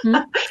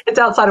 Mm-hmm. It's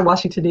outside of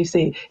Washington,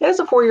 D.C. It is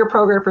a 4-year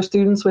program for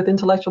students with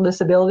intellectual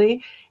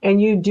disability,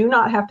 and you do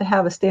not have to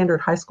have a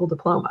standard high school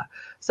diploma.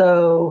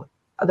 So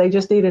they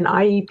just need an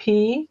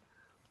IEP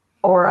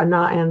or a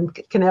non,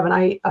 and can have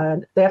they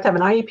have to have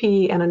an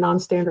IEP and a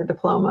non-standard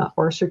diploma,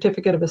 or a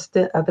certificate of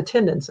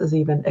attendance is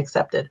even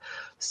accepted.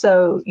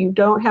 So you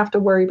don't have to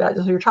worry about,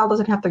 so your child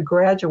doesn't have to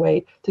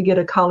graduate to get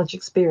a college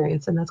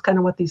experience. And that's kind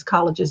of what these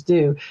colleges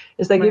do,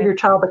 is they give your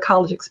child a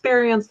college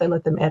experience, they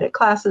let them edit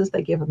classes,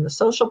 they give them the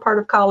social part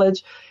of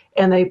college,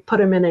 and they put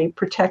them in a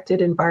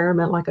protected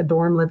environment like a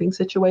dorm living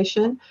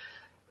situation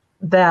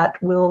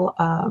that will,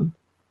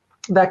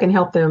 that can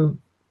help them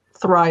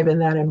thrive in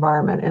that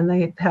environment. And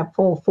they have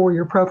full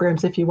 4-year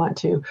programs if you want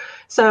to.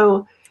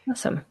 So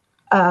awesome.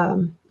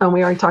 And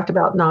we already talked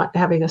about not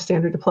having a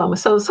standard diploma.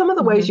 So some of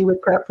the ways you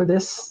would prep for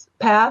this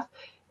path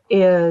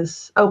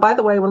is, oh, by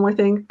the way, one more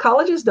thing,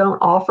 colleges don't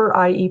offer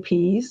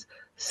IEPs.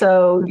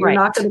 So you're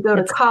not going to go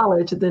to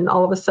college and then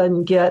all of a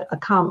sudden get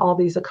all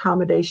these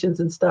accommodations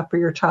and stuff for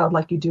your child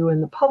like you do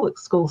in the public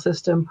school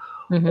system,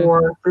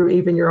 or through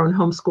even your own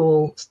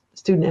homeschool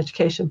student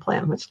education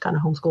plan, which is kind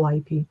of homeschool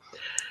IEP.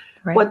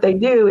 Right. What they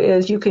do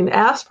is you can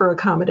ask for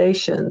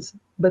accommodations,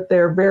 but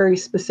they're very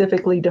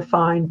specifically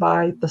defined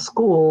by the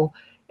school,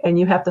 and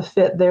you have to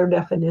fit their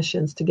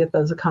definitions to get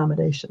those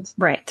accommodations.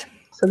 Right.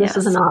 So this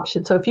is an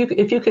option. So if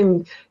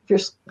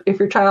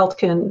your child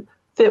can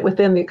fit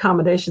within the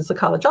accommodations the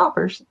college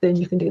offers, then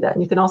you can do that.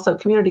 And you can also,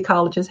 community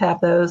colleges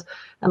have those.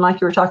 And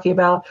like you were talking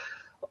about,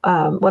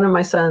 one of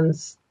my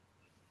sons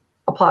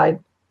applied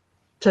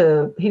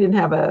to, he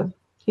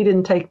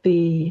didn't take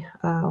the,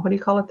 what do you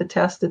call it? The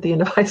test at the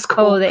end of high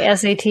school. Oh, the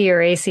SAT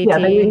or ACT.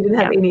 Yeah, he didn't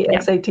have any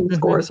SAT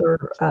scores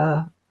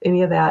or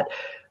any of that.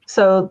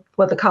 So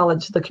what the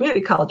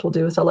community college will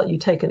do is they'll let you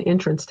take an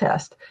entrance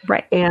test.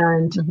 Right.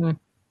 And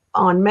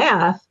on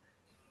math,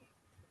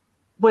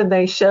 when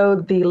they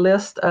showed the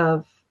list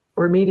of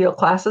remedial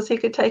classes he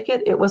could take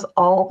it was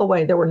all the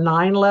way. There were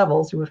 9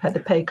 levels. You would have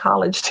had to pay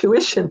college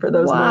tuition for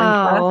those 9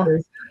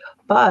 classes.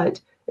 But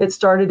it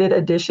started at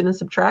addition and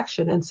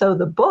subtraction. And so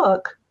the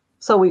book,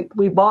 so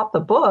we bought the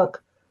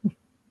book,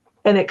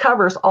 and it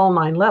covers all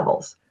 9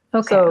 levels.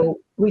 Okay. So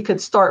we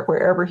could start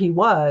wherever he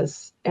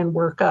was and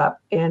work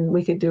up, and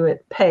we could do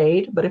it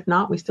paid, but if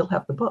not, we still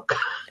have the book.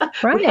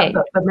 Right. We have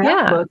the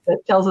math book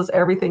that tells us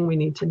everything we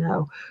need to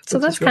know. So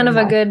that's kind of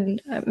a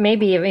good,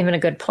 maybe even a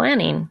good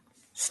planning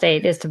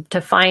state, is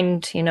to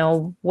find,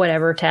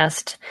 whatever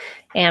test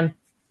and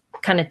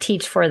kind of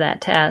teach for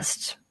that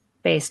test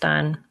based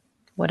on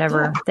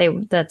whatever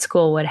that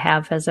school would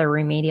have as their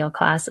remedial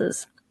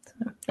classes.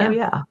 Yeah. Oh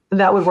yeah, and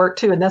that would work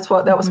too. And that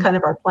was kind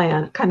of our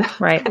plan. Kind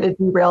of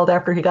derailed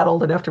after he got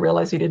old enough to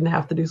realize he didn't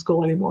have to do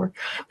school anymore.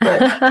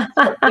 But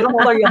get them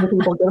while they're young,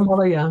 people. Get them while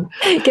they're young.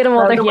 Get them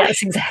while they're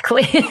yes,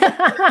 exactly.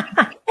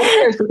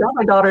 So now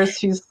my daughter,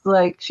 she's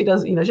like, she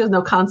has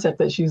no concept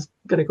that she's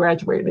going to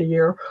graduate in a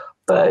year,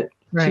 but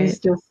she's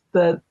just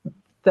that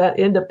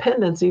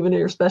independence. Even in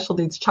your special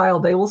needs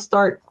child, they will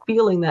start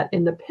feeling that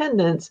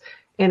independence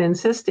and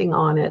insisting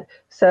on it.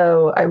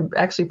 So I'm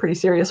actually pretty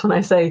serious when I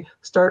say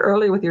start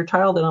early with your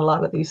child in a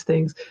lot of these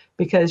things,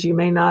 because you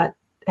may not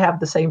have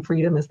the same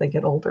freedom as they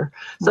get older.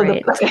 So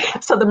the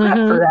prep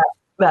for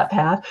that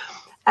path.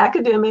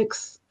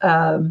 Academics,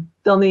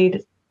 they'll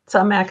need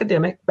some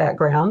academic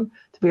background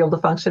to be able to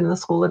function in the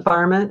school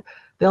environment.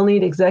 They'll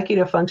need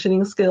executive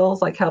functioning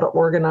skills, like how to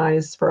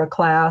organize for a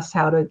class,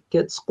 how to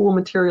get school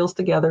materials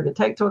together to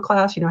take to a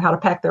class, how to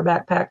pack their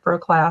backpack for a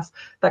class,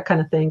 that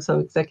kind of thing. So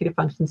executive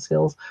function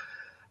skills.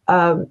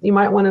 You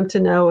might want them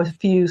to know a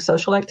few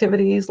social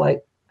activities,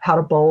 like how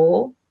to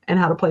bowl and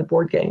how to play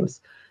board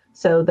games,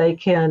 so they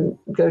can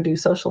go do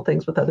social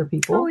things with other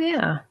people. Oh,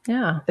 yeah.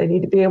 Yeah. They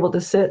need to be able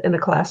to sit in a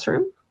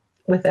classroom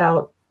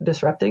without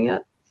disrupting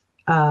it.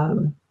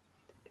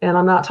 And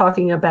I'm not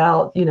talking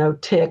about,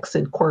 tics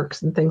and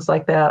quirks and things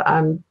like that.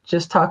 I'm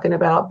just talking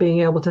about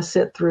being able to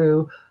sit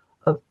through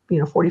a,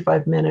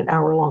 45-minute,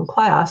 hour-long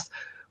class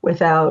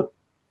without,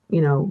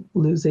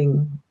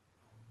 losing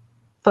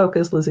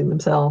focus, losing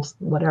themselves,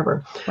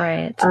 whatever.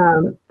 Right.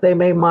 They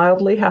may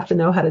mildly have to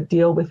know how to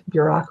deal with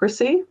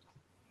bureaucracy,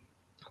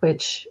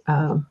 which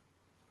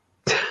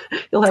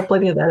you'll have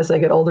plenty of that as they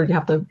get older. You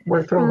have to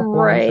work through all the forms.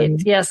 Right.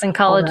 Yes, and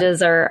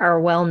colleges are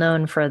well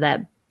known for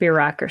that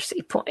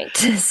bureaucracy point.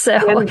 So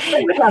and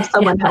they would have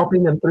someone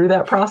helping them through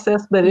that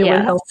process, but it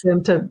would help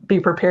them to be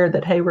prepared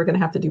that, hey, we're going to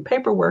have to do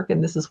paperwork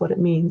and this is what it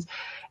means.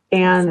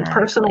 And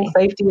personal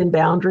safety and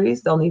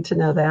boundaries, they'll need to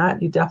know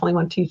that. You definitely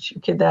want to teach your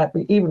kid that,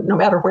 even no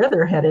matter where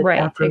they're headed. Right,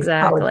 after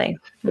exactly. college.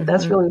 But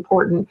that's really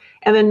important.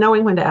 And then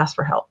knowing when to ask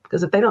for help,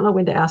 because if they don't know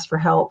when to ask for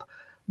help,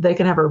 they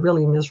can have a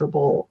really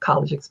miserable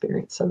college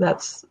experience. So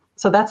that's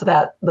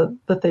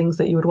the things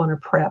that you would want to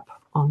prep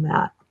on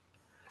that.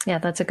 Yeah,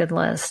 that's a good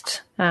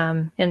list.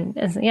 And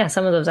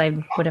some of those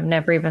I would have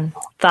never even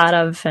thought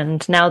of.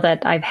 And now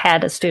that I've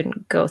had a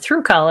student go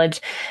through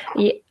college,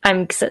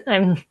 I'm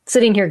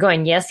sitting here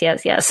going, yes.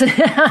 Wish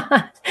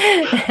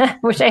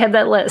I had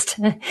that list.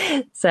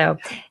 So,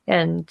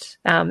 and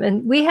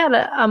we had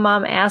a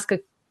mom ask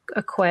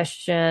a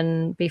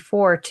question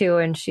before too,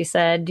 and she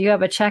said, "Do you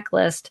have a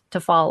checklist to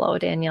follow?"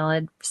 Danielle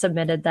had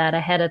submitted that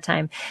ahead of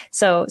time.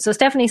 So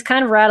Stephanie's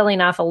kind of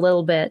rattling off a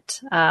little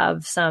bit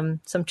of some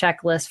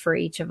checklists for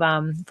each of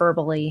them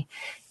verbally,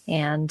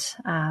 and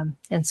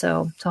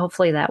so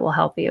hopefully that will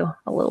help you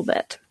a little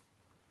bit.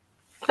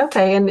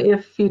 Okay, and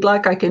if you'd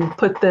like, I can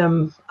put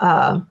them.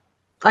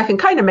 I can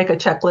kind of make a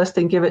checklist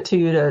and give it to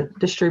you to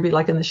distribute,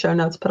 like in the show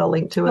notes, put a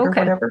link to it or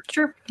whatever.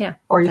 Sure. Yeah.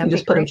 Or you can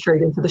just put them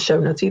straight into the show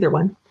notes, either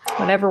one.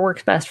 Whatever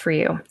works best for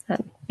you.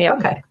 Yeah.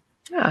 Okay.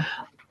 Yeah.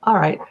 All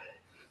right.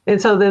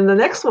 And so then the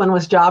next one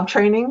was job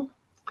training.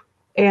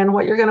 And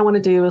what you're going to want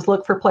to do is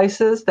look for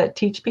places that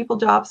teach people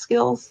job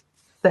skills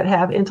that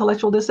have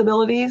intellectual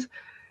disabilities.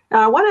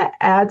 Now, I want to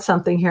add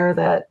something here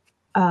that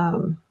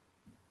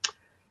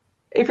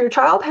if your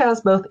child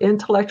has both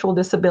intellectual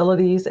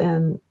disabilities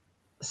and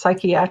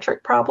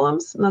psychiatric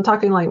problems, and I'm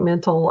talking like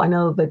mental, I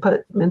know they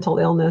put mental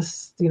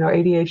illness,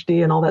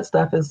 ADHD and all that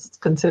stuff is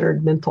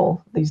considered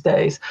mental these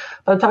days,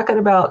 but I'm talking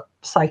about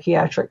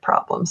psychiatric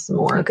problems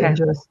more than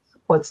just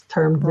what's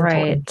termed mental.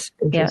 Right.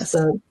 Yes.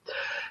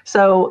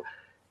 So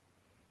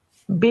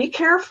be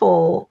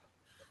careful.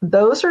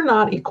 Those are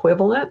not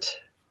equivalent.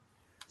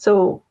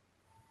 So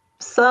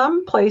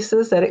some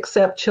places that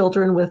accept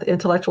children with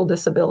intellectual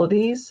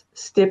disabilities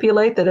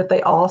stipulate that if they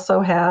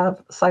also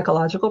have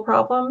psychological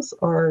problems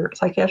or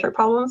psychiatric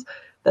problems,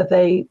 that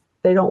they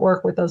don't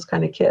work with those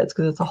kind of kids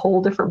because it's a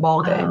whole different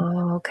ballgame.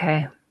 Oh,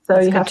 okay. So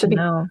That's you have to be,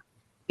 know.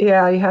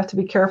 Yeah, you have to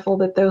be careful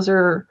that those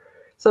are.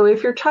 So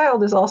if your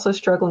child is also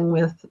struggling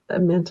with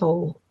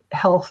mental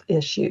health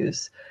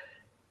issues,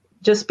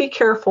 just be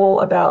careful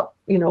about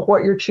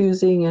what you're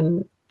choosing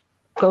and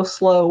go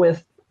slow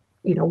with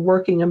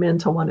working them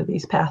into one of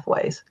these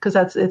pathways, because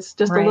it's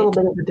just a little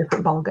bit of a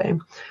different ballgame.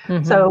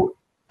 Mm-hmm. So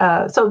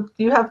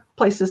you have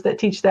places that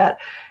teach that,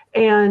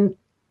 and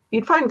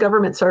you'd find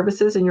government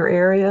services in your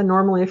area.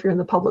 Normally, if you're in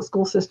the public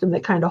school system,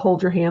 that kind of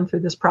hold your hand through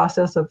this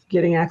process of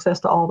getting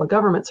access to all the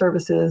government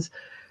services.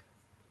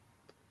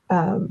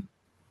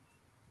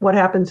 What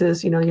happens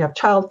is, you have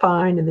child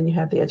find, and then you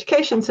have the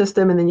education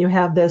system, and then you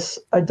have this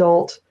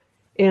adult.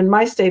 In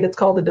my state, it's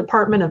called the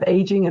Department of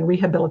Aging and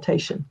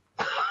Rehabilitation.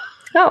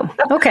 Oh,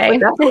 okay.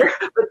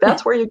 but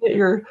that's where you get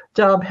your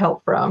job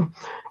help from.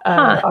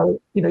 You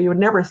would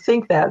never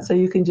think that. So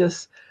you can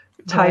just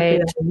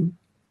type in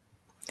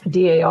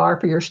DAR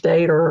for your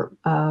state or.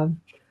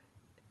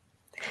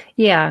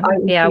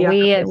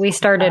 We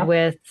started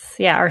with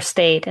our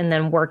state and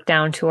then worked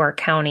down to our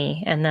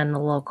county and then the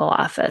local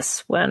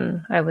office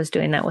when I was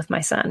doing that with my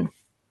son.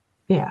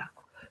 Yeah.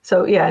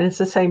 So and it's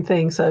the same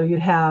thing. So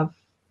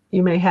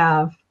you may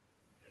have.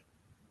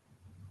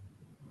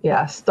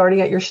 Yeah,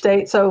 starting at your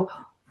state. So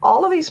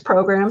all of these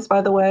programs,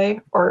 by the way,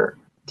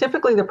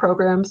 typically the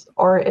programs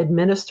are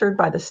administered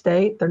by the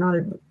state.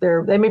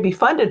 They may be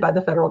funded by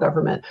the federal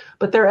government,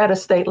 but they're at a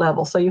state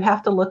level. So you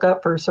have to look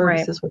up for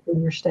services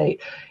within your state.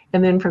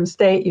 And then from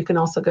state, you can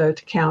also go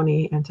to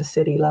county and to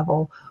city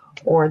level,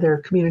 or there are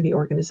community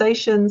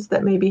organizations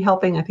that may be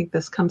helping. I think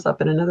this comes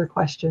up in another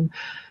question.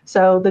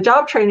 So the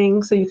job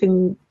training, so you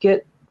can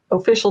get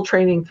official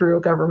training through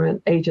a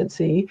government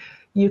agency.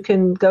 You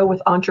can go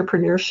with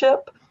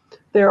entrepreneurship.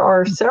 There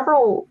are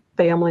several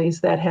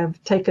families that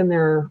have taken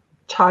their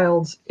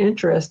child's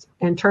interest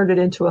and turned it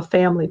into a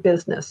family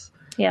business.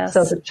 Yes.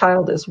 So the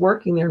child is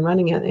working there and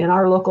running it. In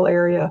our local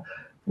area,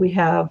 we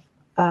have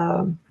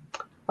a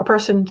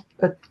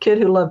kid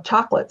who loved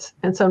chocolates.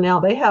 And so now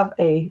they have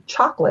a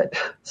chocolate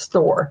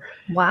store.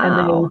 Wow. And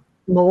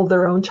they mold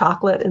their own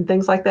chocolate and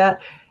things like that.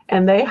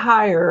 And they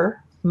hire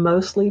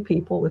mostly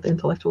people with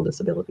intellectual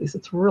disabilities.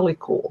 It's really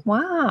cool.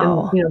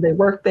 Wow. And, they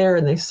work there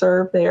and they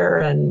serve there,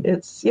 and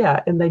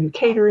and they do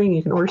catering.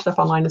 You can order stuff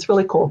online. It's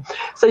really cool.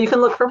 So you can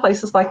look for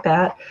places like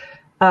that.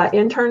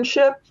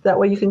 Internship, that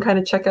way you can kind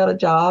of check out a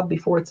job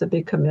before it's a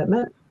big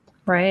commitment.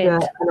 Right.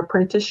 An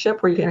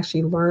apprenticeship where you can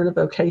actually learn a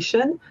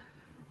vocation.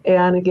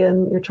 And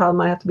again, your child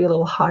might have to be a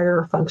little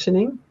higher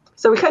functioning.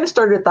 So we kind of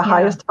started at the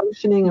highest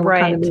functioning, and we're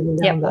kind of moving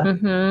down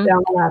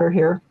the ladder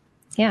here.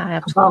 Yeah,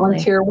 absolutely.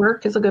 Volunteer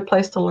work is a good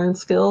place to learn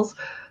skills.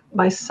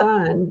 My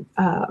son,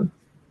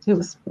 who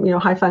was,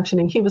 high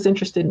functioning, he was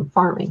interested in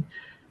farming.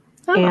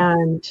 Oh.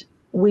 And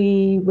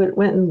we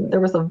went and there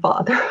was a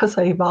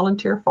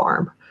volunteer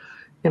farm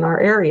in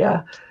our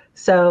area.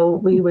 So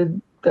we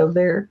would go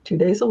there 2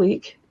 days a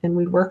week and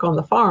we'd work on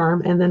the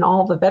farm. And then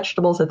all the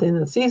vegetables at the end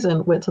of the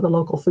season went to the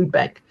local food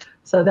bank.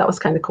 So that was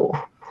kind of cool.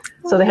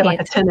 So they had like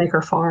a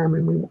 10-acre farm,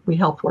 and we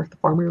helped work the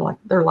farm. We were like,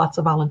 there are lots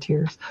of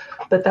volunteers,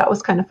 but that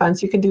was kind of fun.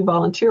 So you can do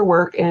volunteer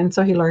work. And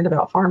so he learned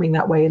about farming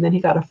that way. And then he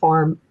got a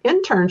farm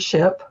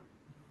internship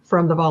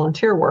from the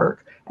volunteer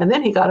work. And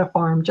then he got a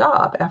farm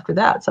job after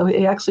that. So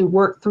he actually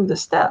worked through the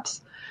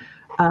steps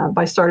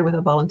by starting with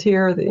a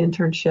volunteer, the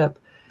internship,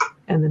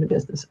 and then a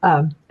business.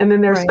 And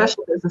then there are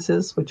special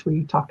businesses, which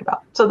we talked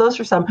about. So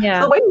those are some.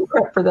 So the way you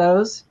prep for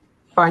those,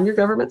 find your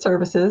government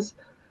services,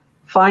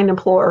 find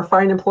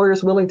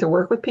employers willing to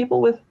work with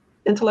people with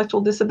intellectual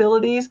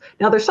disabilities.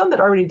 Now, there's some that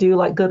already do,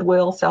 like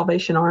Goodwill,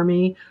 Salvation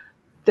Army.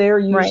 They're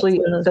usually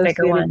those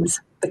bigger ones.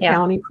 the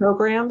county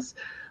programs,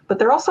 but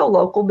they're also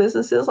local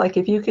businesses. Like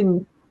if you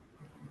can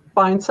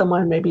find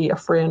someone, maybe a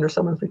friend or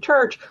someone from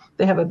church,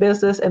 they have a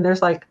business and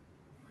there's like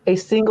a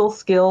single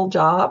skill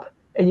job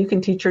and you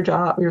can teach your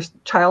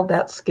child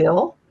that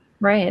skill,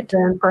 right?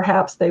 Then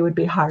perhaps they would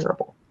be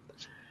hireable.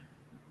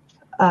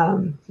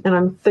 And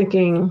I'm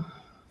thinking,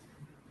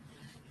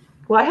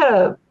 well, I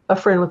had a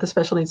friend with a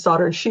special needs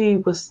daughter, and she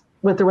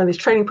went through one of these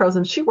training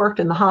programs. She worked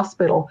in the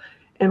hospital,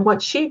 and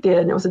what she did,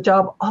 and it was a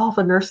job all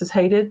the nurses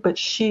hated, but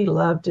she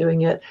loved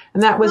doing it,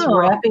 and that was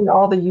wrapping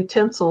all the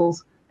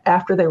utensils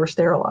after they were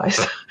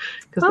sterilized,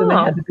 because then they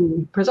had to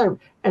be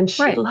preserved. And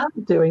she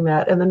loved doing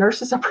that, and the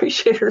nurses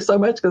appreciate her so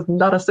much because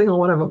not a single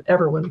one of them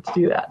ever wanted to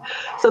do that.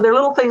 So there are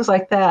little things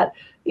like that.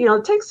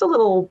 It takes a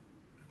little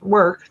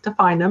work to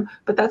find them,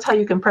 but that's how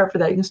you can prep for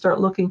that. You can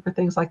start looking for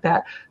things like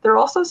that. There are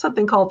also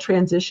something called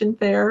transition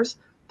fairs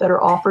that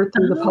are offered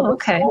through the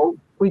public school.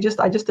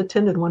 I just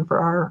attended one for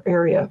our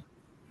area,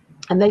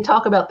 and they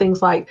talk about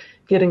things like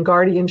getting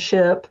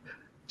guardianship,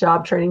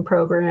 job training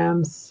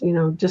programs,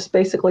 just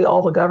basically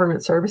all the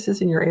government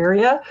services in your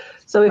area.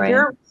 So if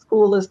your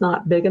school is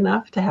not big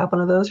enough to have one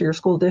of those, or your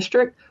school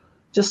district,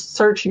 just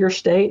search your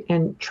state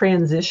and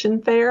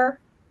transition fair.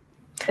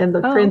 And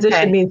the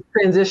transition means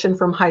transition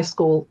from high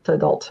school to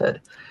adulthood.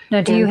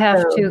 Now, do you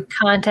have to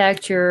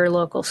contact your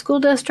local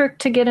school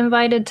district to get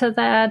invited to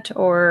that?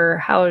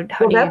 Or how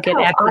do you get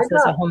access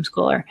as a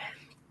homeschooler?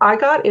 I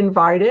got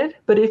invited,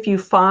 but if you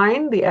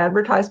find the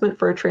advertisement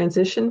for a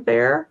transition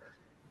fair,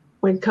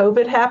 when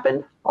COVID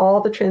happened,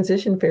 all the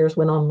transition fairs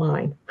went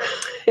online.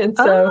 And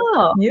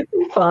so you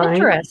can find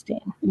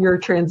your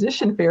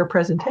transition fair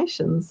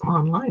presentations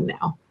online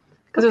now.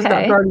 Because there's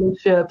about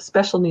guardianship,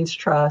 special needs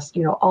trust,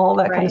 all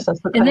that kind of stuff.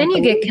 And then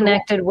you get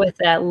connected with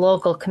that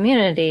local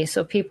community.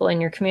 So people in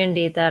your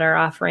community that are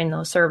offering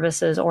those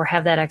services or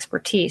have that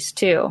expertise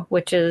too,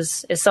 which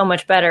is so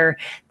much better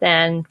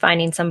than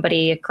finding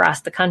somebody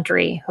across the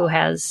country who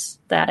has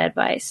that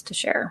advice to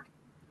share.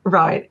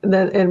 Right.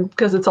 And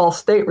because it's all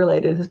state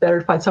related, it's better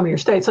to find some of your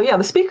state. So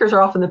the speakers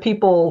are often the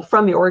people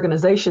from the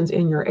organizations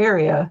in your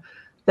area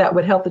that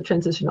would help the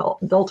transitional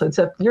adulthood.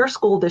 So if your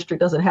school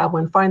district doesn't have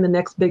one, find the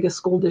next biggest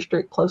school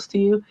district close to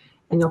you,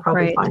 and you'll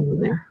probably find one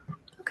there.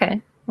 Okay,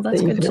 well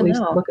that's good to know. You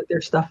can at least look at their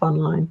stuff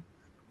online.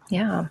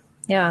 Yeah.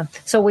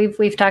 So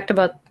we've talked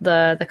about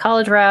the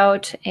college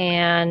route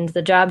and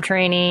the job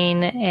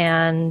training,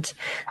 and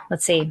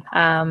let's see,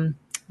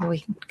 we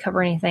can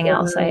cover anything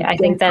else. I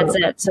think that's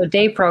it. So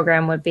day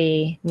program would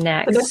be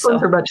next. The next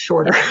ones are much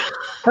shorter.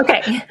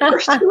 Okay.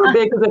 First two are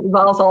big because it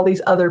involves all these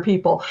other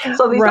people.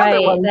 So these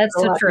other ones that's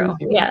so true.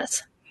 Easier.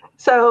 Yes.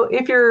 So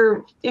if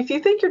you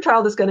think your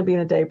child is going to be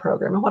in a day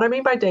program, and what I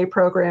mean by day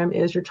program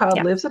is your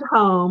child lives at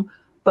home,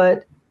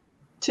 but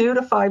 2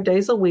 to 5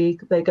 days a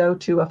week they go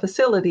to a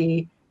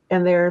facility,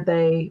 and there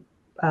they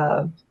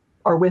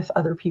are with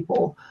other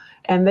people.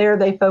 And there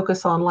they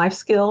focus on life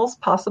skills,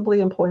 possibly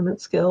employment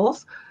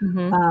skills.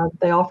 Mm-hmm.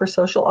 They offer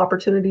social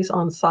opportunities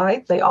on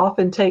site. They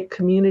often take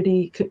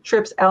community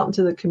trips out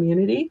into the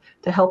community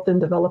to help them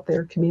develop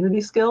their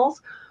community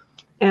skills.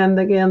 And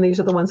again, these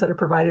are the ones that are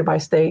provided by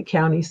state,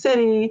 county,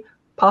 city,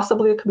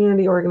 possibly a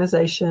community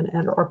organization,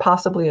 or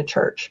possibly a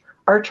church.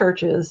 Our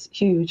church is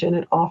huge, and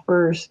it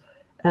offers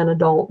an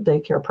adult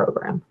daycare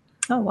program.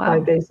 Oh, wow.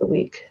 5 days a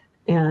week.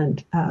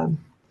 And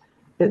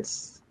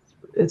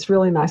it's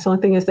really nice. The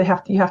only thing is you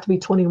have to be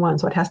 21,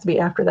 so it has to be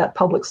after that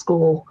public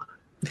school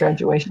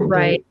graduation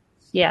date.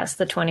 Yes,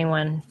 the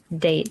 21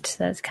 date.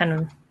 That's kind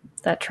of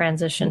that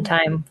transition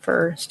time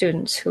for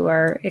students who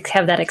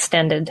have that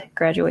extended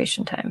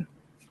graduation time.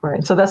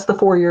 Right. So that's the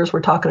 4 years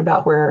we're talking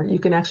about, where you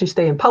can actually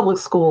stay in public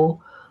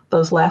school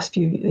those last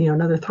few,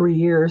 another 3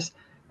 years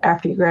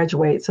after you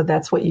graduate. So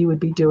that's what you would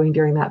be doing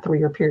during that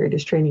 3-year period,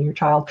 is training your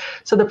child.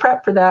 So the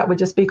prep for that would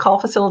just be call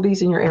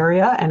facilities in your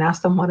area and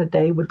ask them what a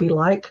day would be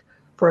like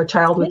for a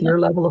child with your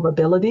level of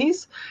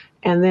abilities,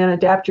 and then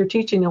adapt your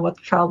teaching and what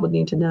the child would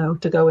need to know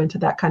to go into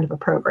that kind of a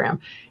program.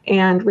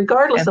 And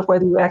regardless of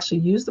whether you actually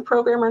use the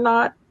program or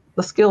not,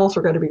 the skills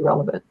are going to be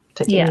relevant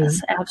to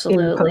Yes,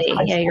 absolutely.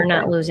 Yeah, you're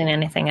not losing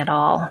anything at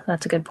all.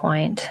 That's a good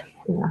point.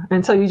 Yeah.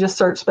 And so you just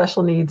search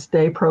special needs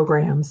day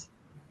programs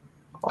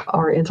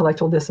or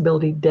intellectual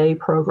disability day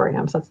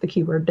programs. That's the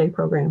keyword, day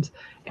programs.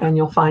 And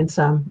you'll find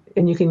some,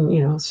 and you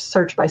can,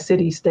 search by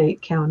city,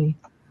 state, county.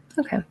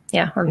 Okay.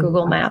 Yeah. Or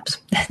Google Maps.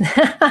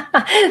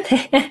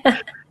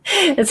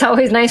 It's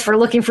always nice for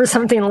looking for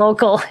something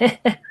local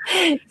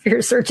if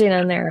you're searching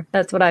in there.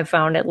 That's what I've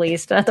found, at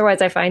least.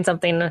 Otherwise, I find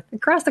something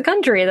across the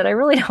country that I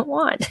really don't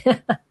want.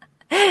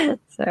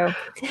 So,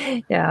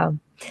 yeah.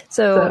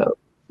 So,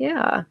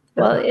 yeah.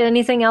 Well,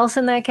 anything else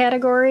in that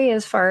category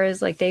as far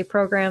as like day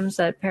programs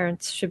that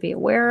parents should be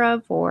aware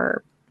of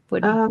or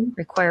would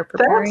require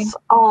preparing? That's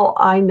all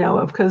I know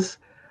of, because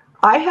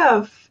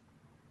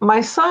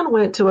my son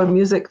went to a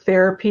music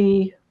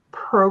therapy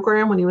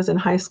program when he was in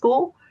high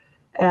school,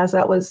 as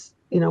that was,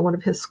 one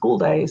of his school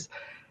days.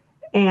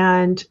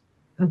 And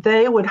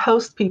they would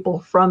host people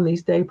from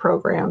these day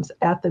programs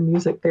at the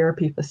music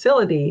therapy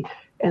facility.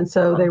 And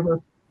so they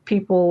were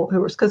people who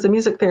were, because the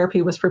music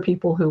therapy was for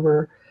people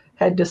who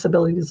had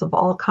disabilities of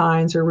all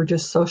kinds or were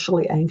just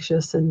socially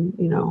anxious and,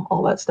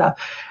 all that stuff.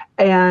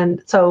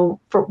 And so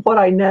for what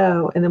I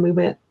know, and then we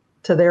went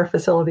to their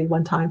facility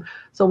one time.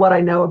 So what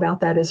I know about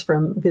that is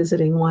from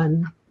visiting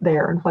one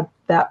there and what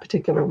that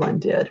particular one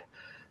did.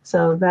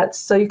 So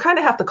you kind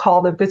of have to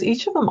call them because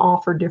each of them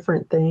offer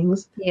different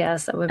things.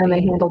 Yes, that would and be.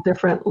 They handle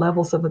different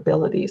levels of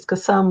abilities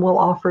because some will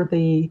offer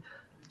the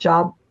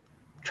job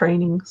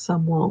training,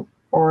 some won't,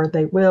 or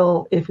they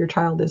will if your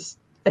child is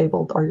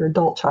able or your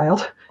adult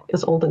child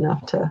is old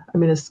enough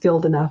is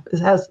skilled enough,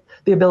 has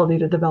the ability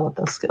to develop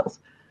those skills.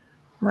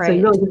 Right. So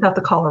you really just have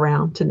to call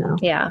around to know.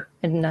 Yeah,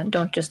 and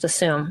don't just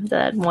assume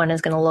that one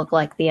is going to look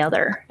like the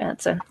other.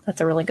 That's a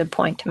really good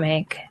point to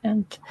make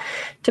and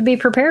to be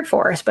prepared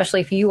for, especially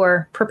if you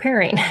are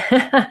preparing.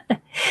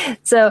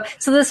 So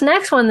this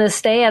next one, this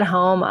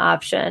stay-at-home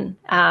option,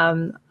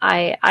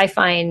 I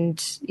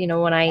find,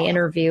 when I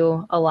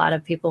interview a lot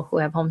of people who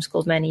have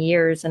homeschooled many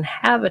years and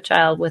have a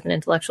child with an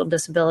intellectual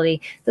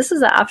disability, this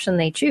is the option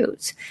they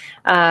choose.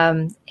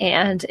 And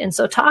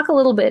so talk a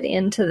little bit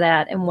into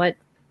that and what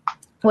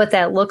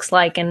that looks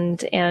like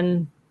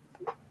and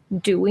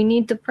do we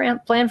need to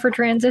plan for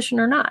transition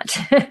or not?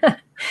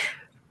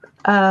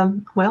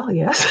 Well,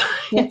 yes.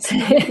 You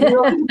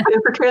plan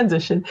for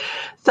transition.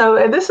 So,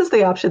 and this is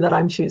the option that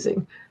I'm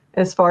choosing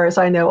as far as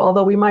I know,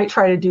 although we might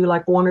try to do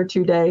like 1 or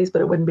 2 days,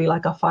 but it wouldn't be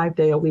like a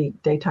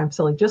 5-day-a-week daytime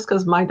facility just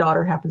because my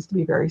daughter happens to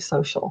be very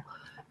social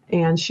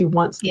and she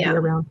wants to be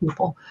around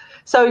people.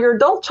 So your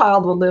adult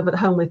child will live at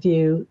home with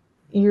you.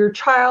 Your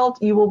child,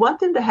 you will want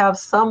them to have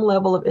some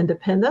level of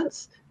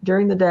independence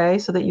during the day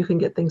so that you can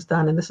get things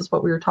done. And this is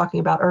what we were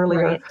talking about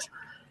earlier. Right.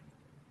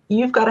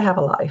 You've got to have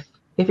a life.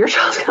 If your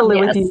child's going to live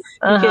with you, you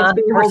can't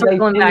spend your whole day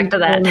going back to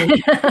that.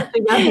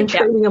 and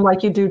training them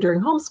like you do during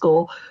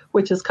homeschool,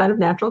 which is kind of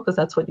natural because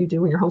that's what you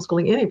do when you're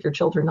homeschooling any of your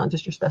children, not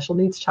just your special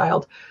needs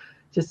child.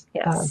 Just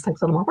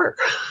takes a little more work.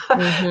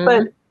 Mm-hmm.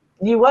 But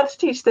you want to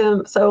teach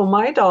them. So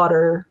my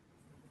daughter,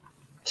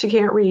 she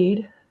can't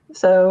read.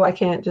 So I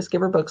can't just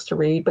give her books to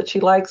read, but she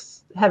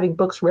likes having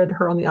books read to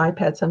her on the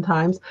iPad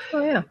sometimes.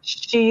 Oh, yeah.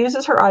 She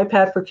uses her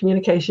iPad for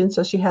communication,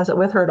 so she has it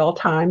with her at all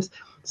times.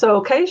 So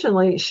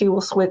occasionally she will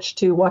switch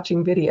to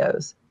watching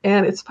videos.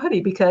 And it's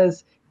funny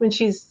because when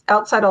she's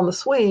outside on the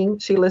swing,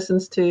 she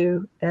listens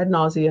to ad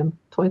nauseum,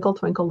 Twinkle,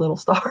 Twinkle, Little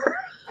Star.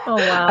 Oh,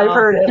 wow. I've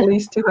heard at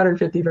least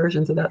 250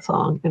 versions of that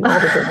song in all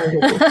different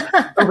languages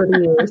over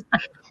the years.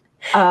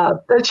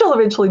 But she'll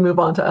eventually move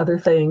on to other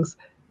things.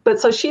 But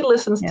so she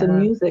listens to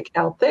music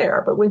out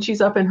there. But when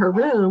she's up in her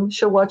room,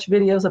 she'll watch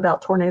videos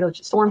about tornado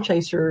storm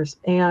chasers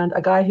and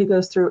a guy who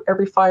goes through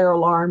every fire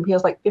alarm. He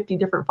has like 50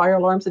 different fire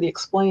alarms and he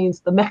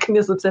explains the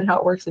mechanisms and how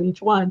it works in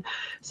each one.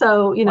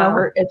 So,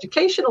 her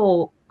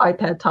educational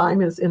iPad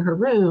time is in her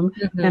room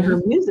and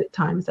her music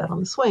time is out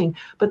on the swing.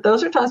 But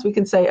those are times we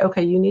can say,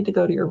 okay, you need to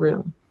go to your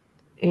room.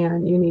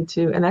 And you need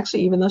to, and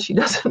actually, even though she's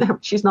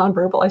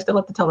nonverbal, I still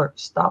have to tell her,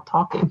 stop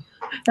talking.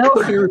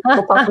 Go to your room.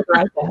 We'll talk with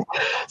her iPad.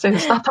 Say,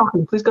 stop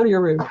talking. Please go to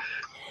your room.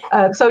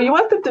 So you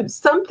want them to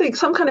some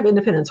kind of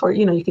independence where,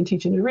 you can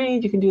teach them to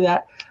read. You can do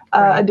that.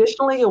 Right.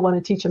 Additionally, you'll want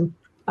to teach them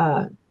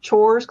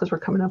chores because we're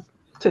coming up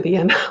to the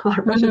end.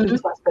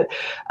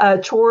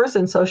 Chores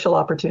and social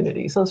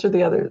opportunities. Those are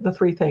the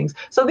 3 things.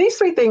 So these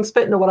 3 things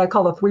fit into what I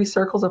call the 3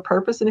 circles of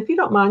purpose. And if you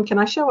don't mind, can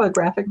I show a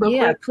graphic real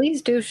quick? Yeah,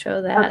 please do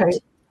show that. Okay.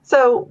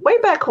 So way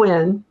back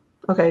when,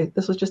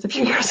 this was just a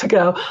few years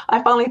ago,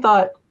 I finally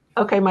thought,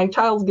 okay, my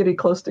child's getting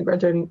close to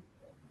graduating.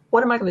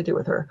 What am I going to do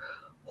with her?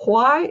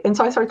 Why? And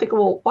so I started thinking,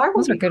 well, why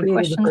was Those are good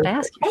questions to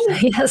ask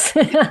yourself. Yes.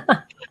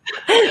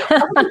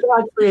 Why did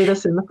God create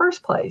us in the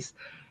first place?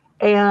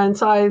 And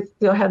so I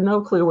had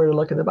no clue where to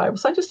look in the Bible.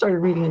 So I just started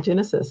reading in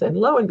Genesis. And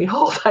lo and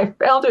behold, I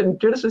found it in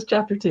Genesis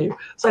chapter 2.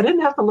 So I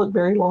didn't have to look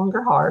very long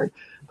or hard.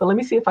 But let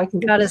me see if I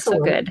can get God is so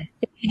good.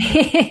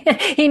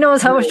 He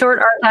knows how short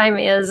our time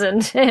is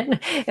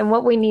and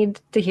what we need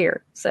to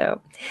hear.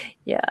 So,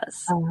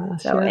 yes.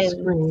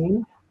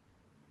 Screen.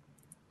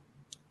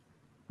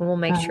 We'll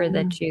make sure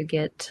that you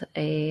get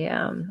a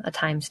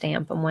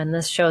timestamp and when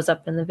this shows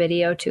up in the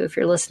video too, if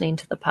you're listening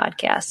to the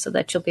podcast, so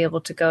that you'll be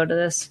able to go to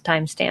this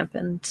timestamp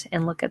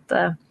and look at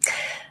the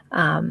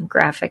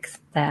graphic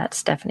that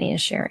Stephanie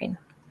is sharing.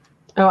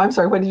 Oh, I'm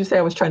sorry. What did you say?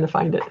 I was trying to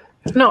find it.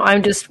 No, I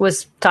just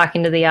was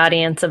talking to the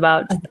audience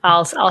about.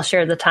 I'll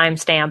share the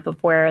timestamp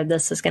of where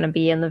this is going to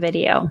be in the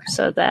video,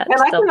 so that. And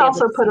I can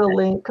also put a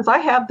link because I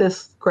have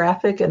this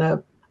graphic in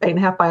a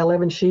 8.5 by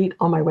 11 sheet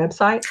on my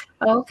website.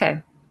 Oh,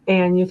 okay.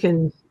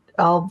 And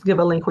I'll give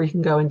a link where you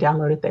can go and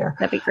download it there.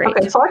 That'd be great.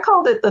 Okay, so I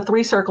called it the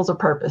 3 circles of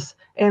purpose.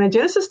 And in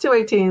Genesis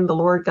 2:18, the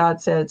Lord God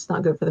said it's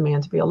not good for the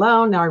man to be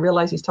alone. Now I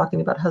realize he's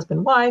talking about husband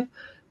and wife,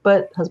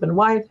 but husband and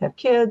wife have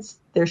kids.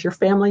 There's your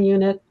family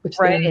unit, which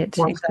then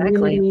forms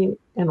community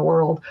and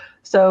world.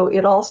 So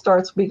it all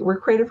starts, we're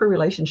created for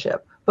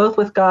relationship, both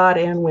with God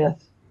and with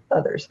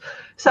others.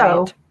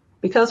 So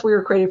because we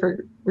were created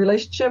for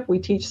relationship, we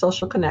teach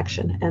social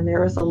connection. And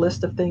there is a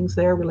list of things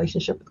there: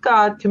 relationship with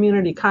God,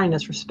 community,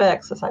 kindness,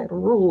 respect, societal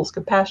rules,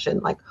 compassion,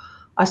 like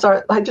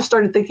I just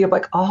started thinking of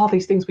like all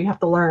these things we have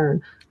to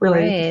learn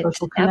related to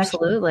social connection.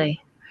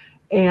 Absolutely.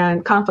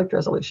 And conflict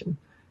resolution.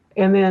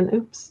 And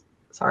then,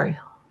 I'm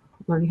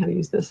learning how to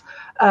use this.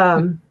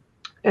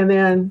 And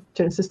then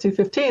Genesis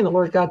 2:15, the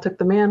Lord God took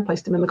the man,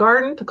 placed him in the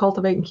garden to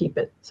cultivate and keep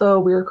it. So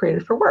we were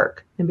created for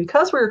work. And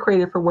because we were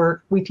created for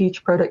work, we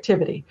teach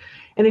productivity.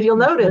 And if you'll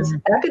notice,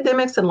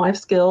 academics and life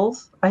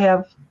skills, I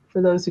have,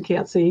 for those who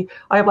can't see,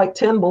 I have like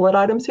 10 bullet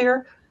items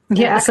here.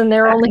 Yes, and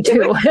there are only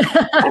 2.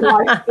 And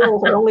life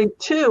skills are only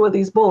 2 of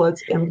these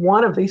bullets in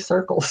one of these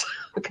circles.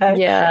 Okay.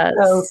 Yes.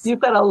 So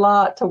you've got a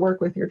lot to work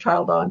with your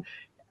child on.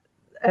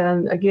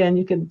 And again,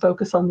 you can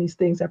focus on these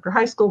things after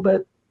high school,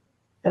 but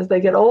as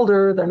they get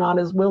older, they're not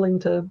as willing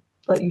to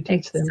let you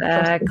teach them.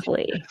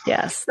 Exactly.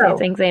 Yes. So, they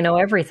think they know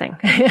everything.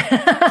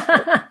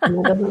 And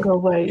it doesn't go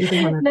away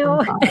even when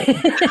no.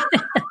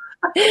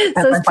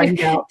 So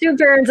 2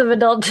 parents of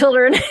adult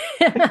children.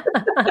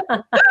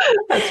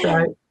 That's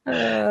right.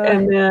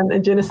 And then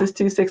in Genesis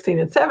 2:16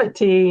 and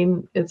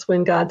 17, it's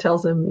when God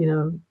tells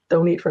them,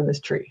 don't eat from this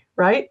tree,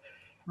 right?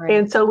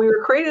 And so we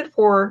were created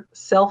for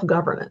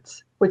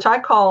self-governance, which I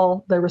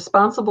call the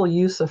responsible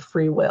use of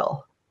free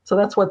will. So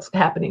that's what's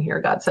happening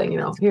here. God's saying,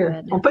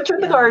 here, I'll put you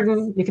in the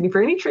garden. You can eat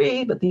from any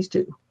tree, but these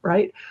 2,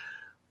 right?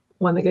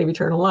 One that gave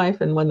eternal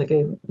life and one that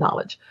gave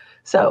knowledge.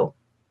 So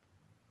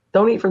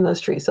don't eat from those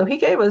trees. So he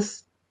gave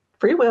us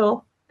free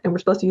will, and we're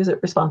supposed to use it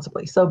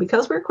responsibly. So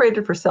because we're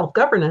created for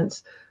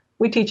self-governance,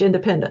 we teach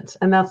independence.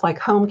 And that's like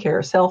home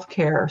care,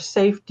 self-care,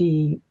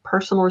 safety,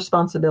 personal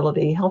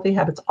responsibility, healthy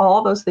habits,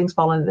 all those things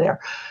fall into there.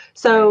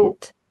 So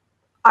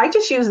I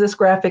just use this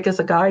graphic as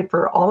a guide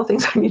for all the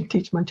things I need to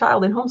teach my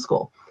child in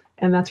homeschool.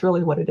 And that's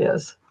really what it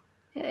is.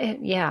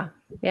 Yeah.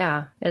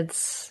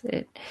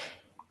 It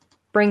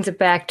brings it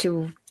back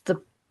to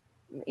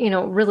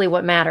really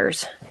what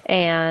matters.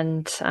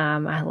 And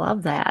I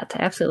love that.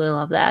 I absolutely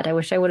love that. I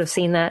wish I would have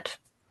seen that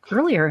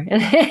earlier.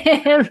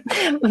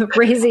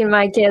 Raising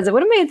my kids, it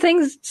would have made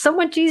things so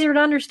much easier to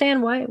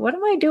understand what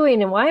am I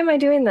doing and why am I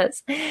doing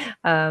this?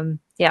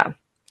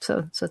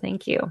 So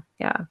thank you.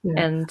 Yeah.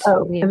 And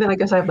then I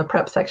guess I have the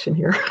prep section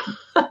here.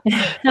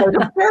 So to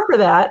prepare for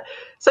that.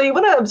 So you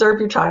want to observe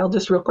your child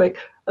just real quick.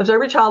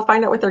 Observe your child,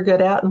 find out what they're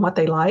good at and what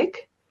they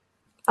like.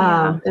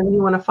 And then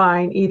you want to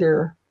find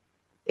either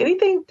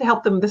anything to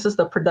help them. This is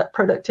the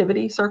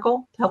productivity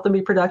circle to help them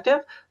be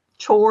productive.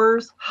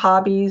 Chores,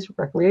 hobbies,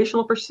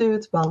 recreational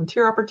pursuits,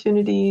 volunteer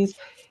opportunities,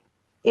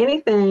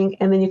 anything.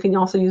 And then you can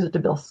also use it to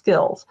build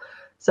skills.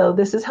 So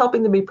this is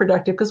helping them be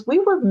productive because we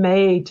were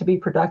made to be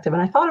productive.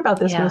 And I thought about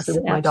this mostly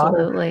with my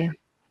daughter.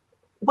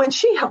 When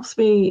she helps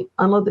me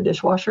unload the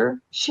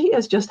dishwasher, she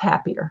is just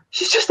happier.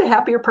 She's just a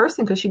happier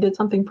person because she did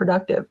something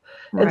productive.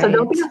 And so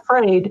don't be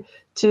afraid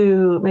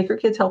to make your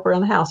kids help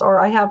around the house. Or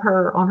I have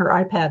her on her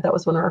iPad. That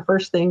was one of our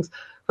first things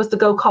was to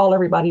go call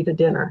everybody to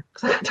dinner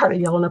because I got tired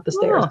of yelling up the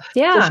stairs. So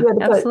she had to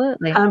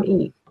absolutely. Come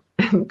eat.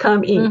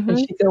 Come eat. And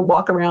she'd go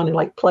walk around and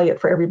like play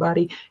it for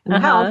everybody in the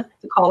house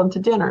to call them to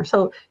dinner.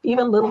 So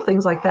even little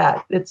things like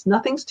that,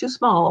 nothing's too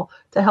small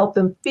to help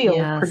them feel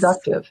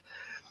productive.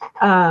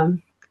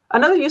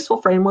 Another useful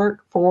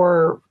framework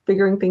for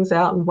figuring things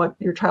out and what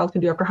your child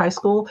can do after high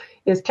school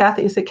is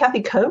Kathy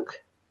Koch?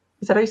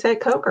 Is that how you say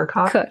it? Koch or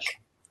Koch? Cook.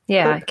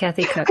 Yeah, Cook.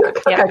 Kathy Koch.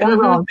 I got it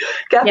wrong.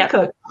 Kathy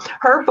Koch.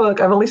 Her book,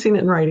 I've only seen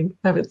it in writing.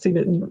 I haven't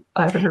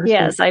heard her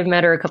Yes, speak. I've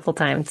met her a couple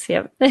times.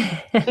 Yep.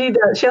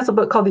 She has a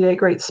book called The 8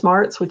 Great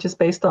Smarts, which is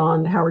based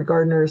on Howard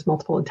Gardner's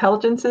Multiple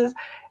Intelligences.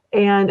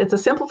 And it's a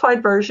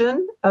simplified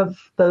version of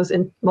those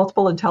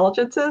multiple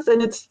intelligences.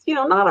 And it's,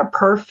 not a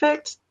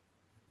perfect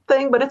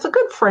thing, but it's a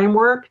good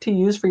framework to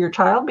use for your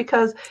child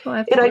because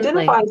it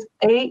identifies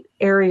 8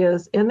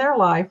 areas in their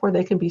life where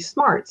they can be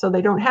smart. So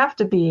they don't have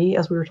to be,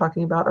 as we were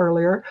talking about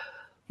earlier,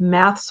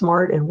 math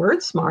smart and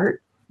word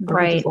smart,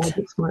 right?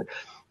 Logic smart.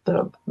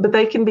 But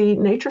they can be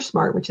nature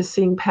smart, which is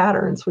seeing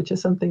patterns, which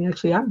is something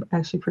I'm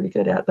actually pretty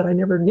good at, but I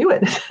never knew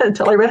it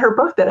until I read her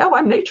book that,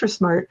 I'm nature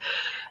smart.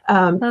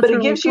 But it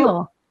really gives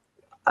you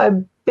a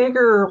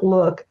bigger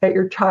look at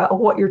your child,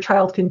 what your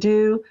child can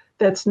do.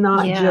 That's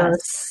not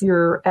just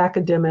your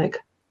academic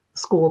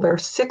school. There are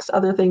 6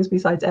 other things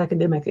besides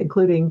academic,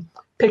 including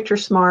picture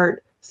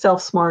smart,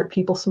 self smart,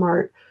 people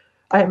smart.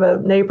 I have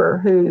a neighbor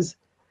who's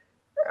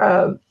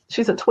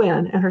she's a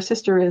twin, and her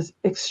sister is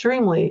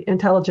extremely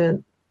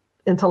intelligent,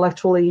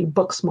 intellectually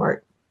book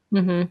smart.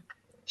 Mm-hmm.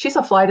 She's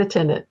a flight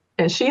attendant,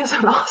 and she is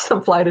an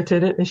awesome flight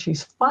attendant, and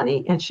she's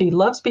funny, and she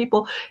loves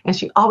people, and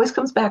she always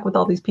comes back with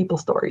all these people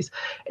stories.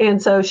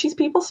 And so she's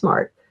people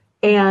smart.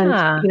 And,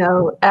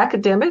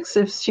 academics,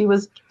 if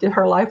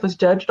her life was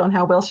judged on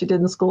how well she did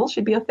in school,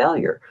 she'd be a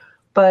failure.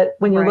 But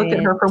when you look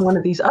at her from one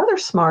of these other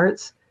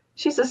smarts,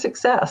 she's a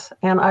success.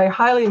 And I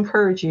highly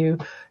encourage you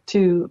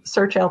to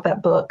search out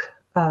that book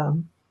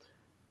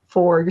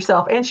for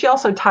yourself. And she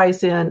also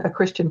ties in a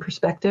Christian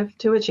perspective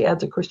to it. She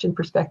adds a Christian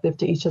perspective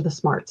to each of the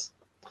smarts.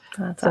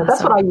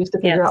 That's what I use to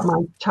figure out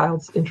my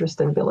child's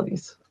interests and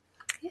abilities.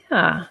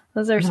 Yeah,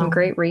 those are some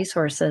great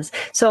resources.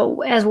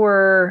 So as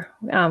we're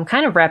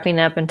kind of wrapping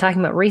up and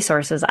talking about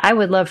resources, I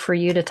would love for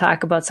you to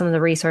talk about some of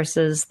the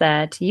resources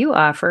that you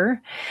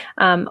offer.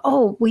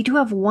 We do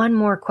have one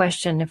more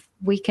question. If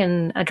we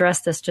can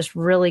address this just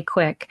really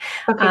quick.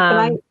 Okay, can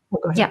I?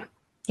 Go ahead.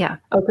 Yeah.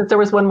 Oh, because there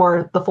was one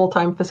more, the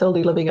full-time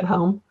facility living at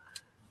home.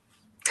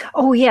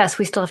 Oh yes,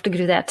 we still have to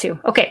do that too.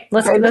 Okay,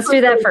 let's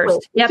do that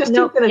first. Yep.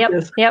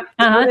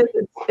 Uh-huh.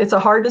 It's a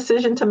hard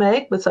decision to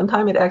make, but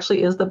sometimes it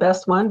actually is the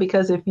best one,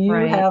 because if you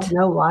have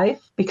no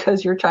life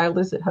because your child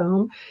is at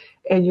home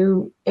and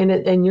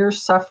you're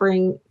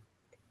suffering,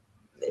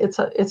 it's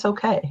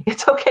okay.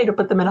 It's okay to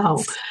put them in a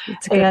home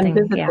and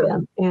visit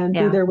them and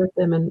be there with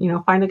them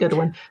and find a good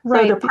one.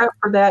 So to prep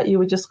for that, you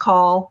would just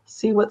call,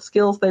 see what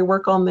skills they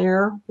work on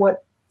there,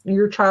 what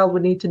your child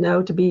would need to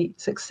know to be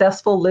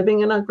successful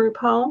living in a group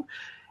home,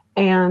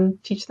 and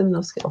teach them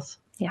those skills.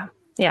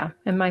 Yeah.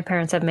 And my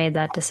parents have made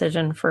that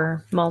decision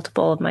for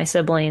multiple of my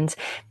siblings,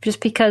 just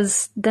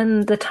because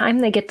then the time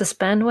they get to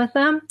spend with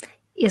them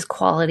is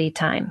quality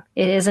time.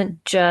 It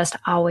isn't just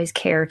always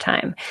care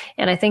time.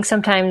 And I think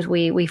sometimes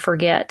we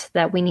forget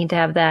that we need to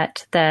have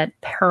that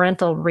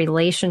parental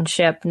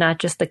relationship, not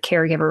just the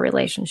caregiver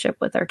relationship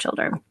with our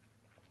children.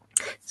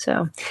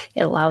 So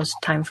it allows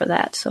time for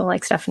that. So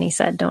like Stephanie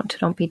said,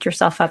 don't beat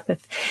yourself up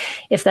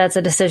if that's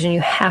a decision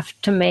you have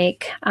to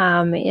make.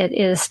 It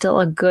is still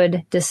a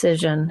good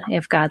decision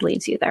if God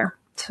leads you there.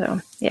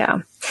 So yeah.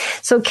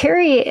 So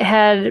Carrie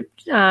had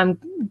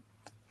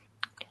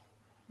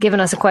given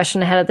us a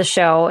question ahead of the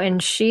show,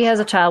 and she has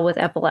a child with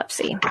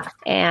epilepsy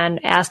and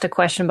asked a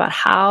question about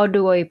how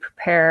do we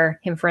prepare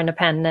him for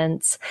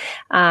independence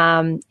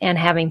and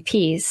having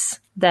peace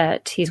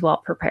that he's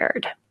well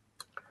prepared.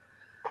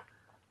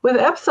 With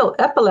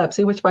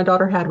epilepsy, which my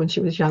daughter had when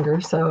she was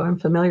younger, so I'm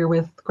familiar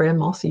with grand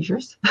mal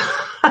seizures,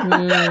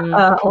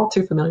 all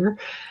too familiar.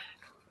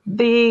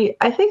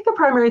 I think the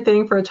primary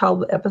thing for a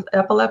child with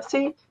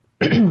epilepsy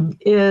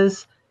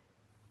is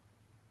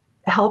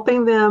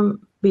helping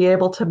them be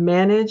able to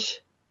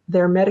manage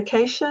their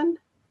medication,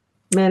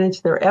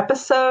 manage their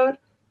episode,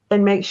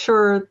 and make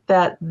sure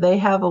that they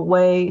have a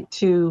way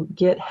to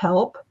get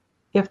help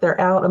if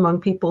they're out among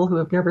people who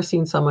have never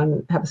seen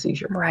someone have a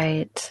seizure.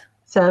 Right.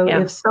 So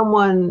if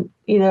someone,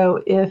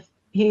 if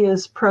he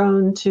is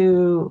prone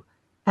to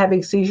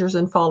having seizures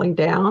and falling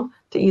down,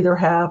 to either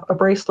have a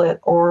bracelet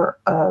or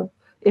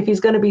if he's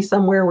going to be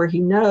somewhere where he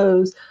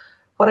knows.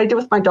 What I did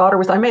with my daughter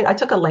was I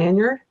took a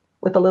lanyard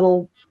with a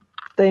little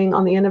thing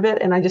on the end of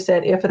it, and I just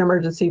said, if an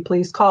emergency,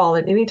 please call.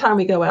 And anytime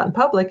we go out in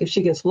public, if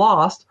she gets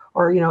lost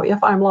or,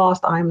 if I'm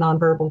lost, I'm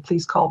nonverbal,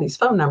 please call these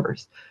phone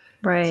numbers.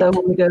 Right. So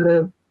when we go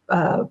to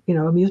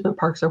amusement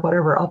parks or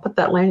whatever, I'll put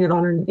that lanyard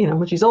on her,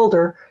 when she's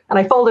older, and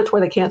I fold it to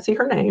where they can't see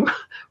her name.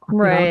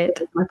 Right.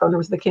 My phone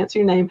numbers, they can't see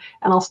your name,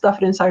 and I'll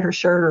stuff it inside her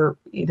shirt or,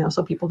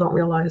 so people don't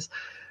realize.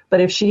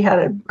 But if she had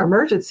an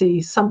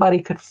emergency,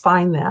 somebody could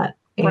find that.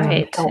 And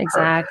help her.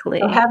 Exactly.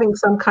 So having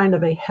some kind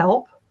of a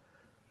help,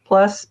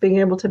 plus being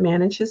able to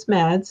manage his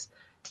meds.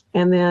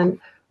 And then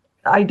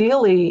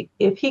ideally,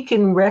 if he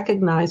can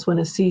recognize when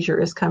a seizure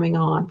is coming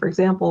on. For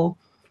example,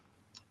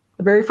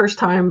 the very first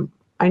time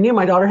I knew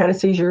my daughter had a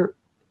seizure,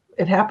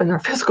 it happened. Our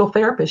physical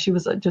therapist, she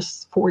was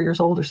just 4 years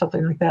old or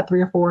something like that,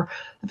 3 or 4.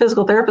 The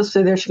physical therapist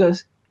was there. She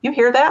goes, "You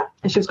hear that?"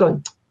 And she was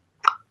going,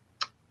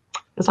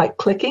 it's like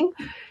clicking.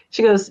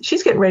 She goes,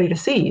 "She's getting ready to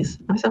seize."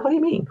 I said, "What do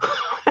you mean?"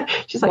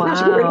 She's like, "No,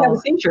 she's ready to have a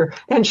seizure."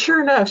 And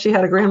sure enough, she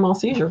had a grand mal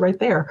seizure right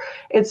there.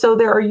 And so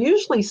there are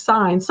usually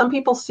signs. Some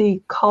people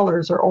see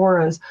colors or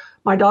auras.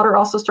 My daughter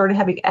also started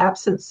having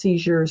absent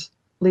seizures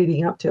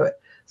leading up to it.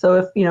 So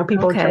if,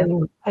 people are telling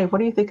him, "Hey, what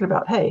are you thinking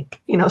about?" "Hey,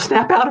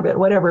 snap out of it,"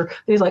 whatever. And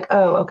he's like,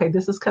 "Oh, okay,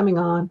 this is coming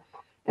on."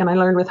 And I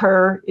learned with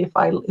her, if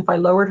I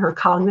lowered her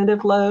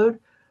cognitive load,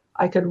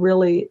 I could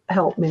really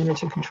help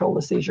manage and control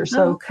the seizure.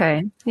 So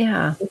okay,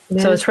 yeah.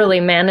 So it's really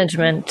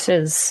management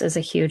is a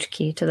huge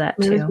key to that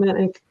too. Management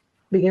and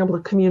being able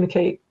to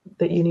communicate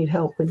that you need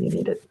help when you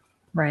need it.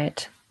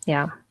 Right.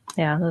 Yeah.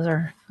 Yeah. Those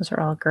are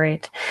all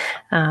great.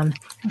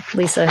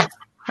 Lisa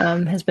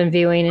has been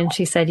viewing, and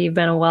she said you've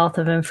been a wealth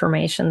of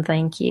information.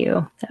 Thank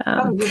you.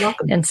 You're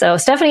welcome. And so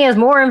Stephanie has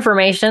more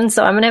information.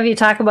 So I'm going to have you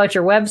talk about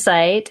your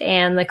website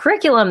and the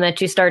curriculum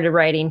that you started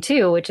writing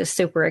too, which is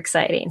super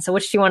exciting. So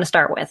which do you want to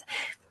start with?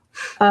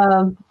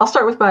 I'll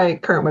start with my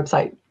current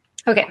website.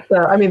 Okay. So,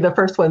 the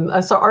first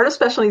one. So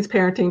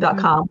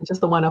artofspecialneedsparenting.com, which is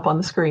the one up on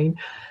the screen.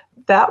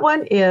 That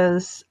one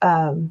is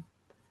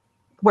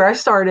where I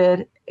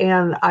started,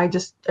 and I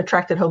just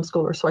attracted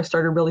homeschoolers. So I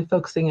started really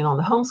focusing in on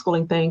the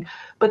homeschooling thing.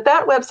 But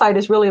that website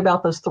is really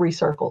about those 3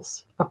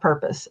 circles of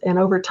purpose. And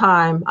over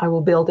time, I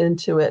will build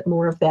into it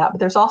more of that. But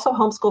there's also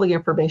homeschooling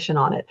information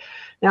on it.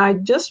 Now, I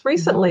just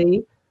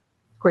recently,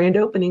 grand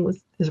opening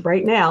is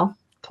right now,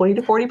 20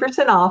 to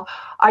 40% off.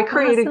 I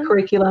created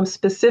curriculum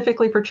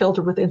specifically for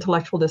children with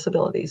intellectual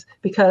disabilities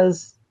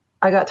because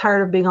I got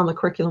tired of being on the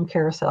curriculum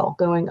carousel,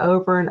 going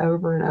over and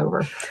over and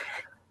over,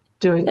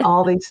 doing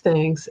all these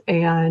things.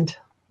 And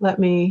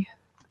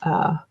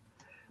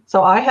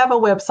so I have a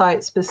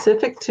website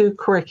specific to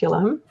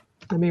curriculum.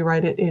 Let me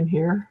write it in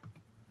here.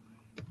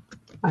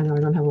 I know I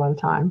don't have a lot of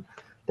time.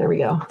 There we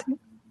go.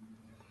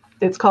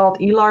 It's called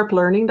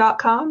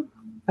elarplearning.com.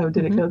 Oh,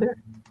 did it go there?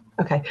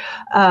 Okay.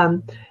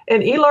 And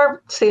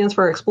ELARP stands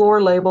for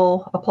Explore,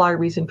 Label, Apply,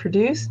 Reason,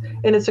 Produce.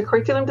 And it's a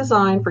curriculum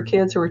designed for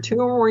kids who are 2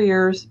 or more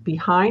years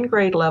behind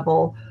grade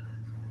level,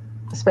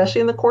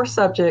 especially in the core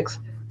subjects,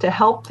 to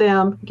help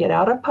them get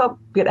out of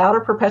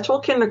perpetual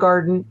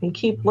kindergarten and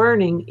keep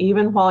learning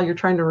even while you're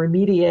trying to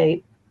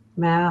remediate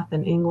math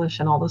and English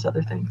and all those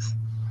other things.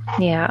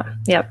 Yeah.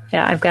 Yep.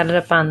 Yeah. I've got it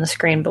up on the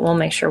screen, but we'll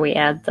make sure we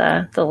add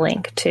the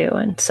link too.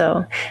 And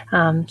so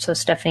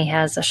Stephanie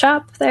has a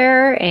shop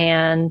there,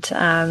 and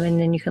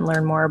then you can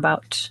learn more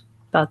about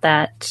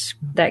that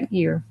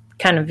your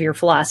kind of your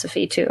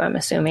philosophy too. I'm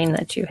assuming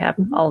that you have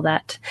all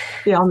that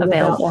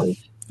available.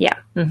 Yeah.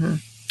 Mm-hmm.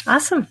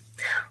 Awesome.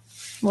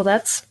 Well,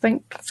 that's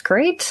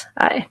great.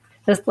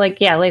 Just like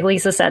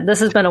Lisa said,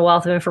 this has been a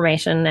wealth of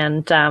information.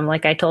 And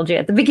like I told you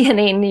at the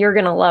beginning, you're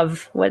going to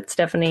love what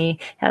Stephanie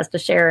has to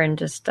share. And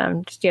just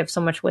you have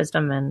so much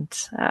wisdom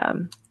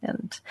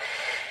and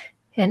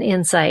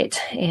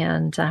insight.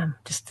 And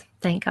just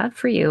thank God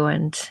for you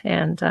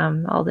and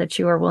all that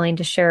you are willing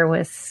to share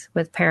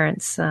with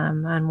parents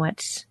on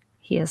what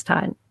He has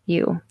taught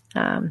you.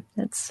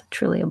 It's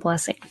truly a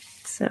blessing.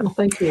 So well,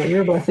 thank you.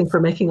 You're a blessing for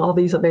making all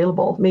these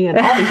available. Me and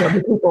all these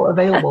other people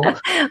available.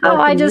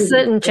 I just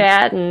sit and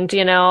chat and,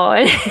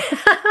 I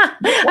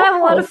have a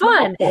lot of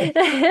fun.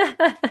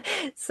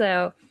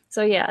 So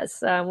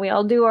yes, we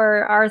all do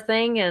our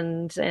thing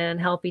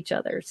and help each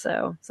other.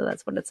 So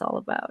that's what it's all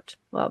about.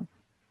 Well,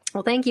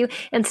 thank you.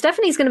 And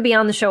Stephanie's going to be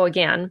on the show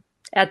again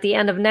at the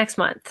end of next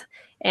month.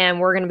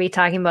 And we're going to be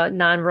talking about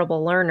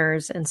nonverbal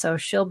learners. And so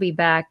she'll be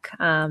back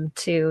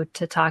to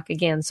talk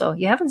again. So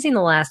you haven't seen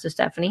the last of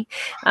Stephanie.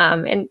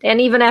 And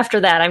even after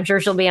that, I'm sure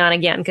she'll be on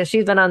again because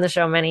she's been on the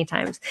show many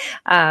times.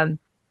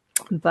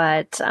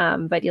 But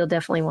you'll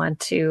definitely want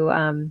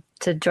to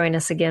join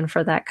us again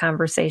for that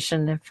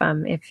conversation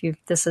if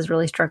this has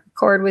really struck a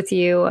chord with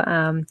you.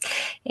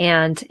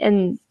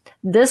 And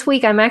this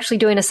week, I'm actually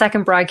doing a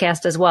second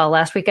broadcast as well.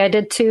 Last week I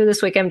did 2.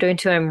 This week I'm doing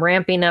 2. I'm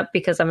ramping up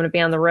because I'm going to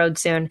be on the road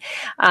soon.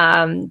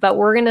 But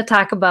we're going to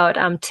talk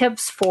about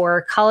tips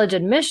for college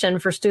admission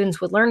for students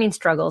with learning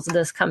struggles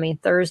this coming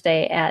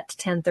Thursday at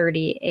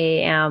 10:30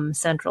 a.m.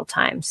 Central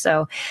Time.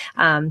 So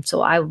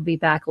I will be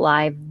back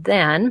live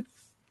then.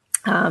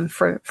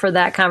 For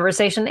that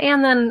conversation.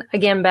 And then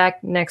again,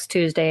 back next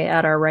Tuesday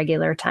at our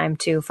regular time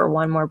too, for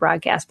one more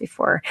broadcast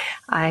before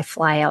I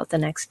fly out the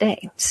next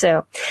day.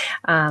 So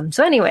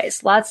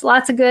anyways, lots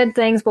of good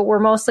things, but we're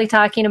mostly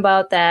talking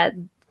about that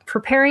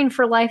preparing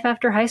for life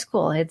after high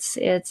school. It's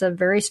a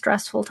very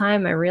stressful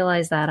time. I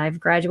realize that I've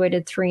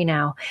graduated 3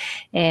 now,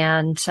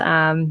 and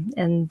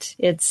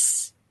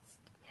it's,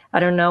 I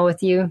don't know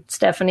with you,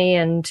 Stephanie,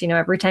 and,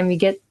 every time you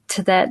get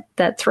to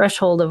that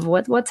threshold of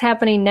what's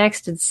happening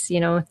next, it's,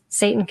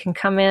 Satan can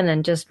come in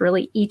and just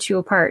really eat you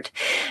apart.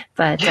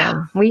 But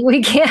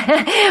we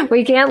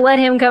can't let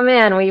him come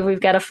in. We've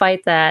got to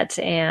fight that,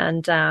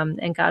 and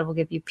God will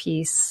give you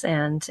peace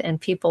and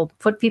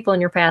put people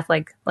in your path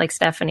like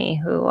Stephanie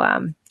who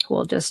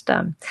will just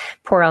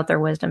pour out their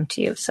wisdom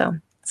to you.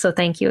 So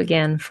thank you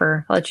again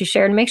for all that you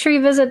shared. And make sure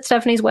you visit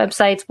Stephanie's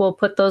websites. We'll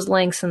put those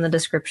links in the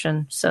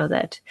description so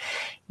that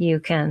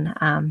you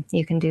can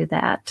do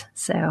that.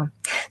 So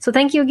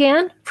thank you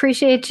again.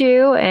 Appreciate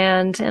you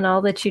and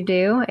all that you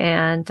do.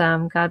 And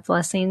God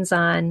blessings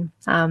on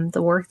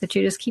the work that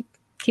you just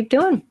keep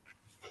doing.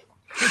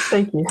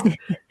 Thank you.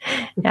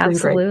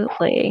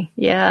 Absolutely.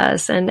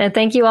 Yes. And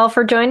thank you all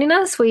for joining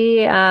us.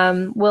 We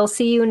will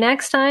see you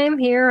next time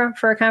here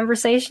for a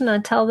conversation.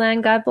 Until then,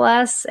 God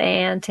bless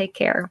and take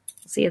care.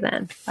 See you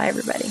then. Bye,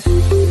 everybody.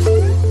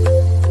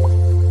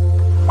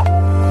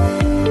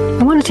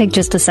 I want to take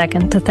just a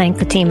second to thank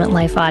the team at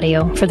Life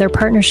Audio for their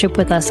partnership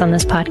with us on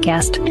this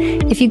podcast.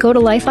 If you go to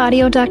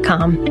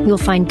lifeaudio.com, you'll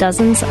find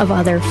dozens of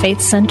other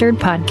faith-centered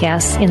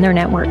podcasts in their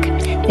network.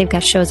 They've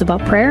got shows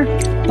about prayer,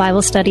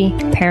 Bible study,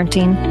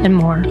 parenting, and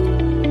more.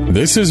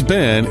 This has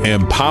been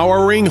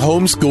Empowering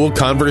Homeschool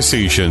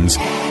Conversations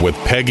with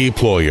Peggy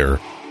Ployer.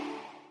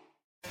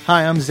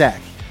 Hi, I'm Zach.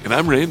 And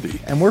I'm Randy.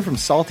 And we're from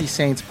Salty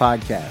Saints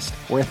Podcast.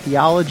 We're a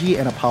theology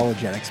and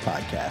apologetics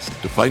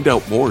podcast. To find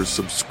out more,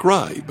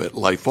 subscribe at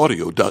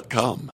lifeaudio.com.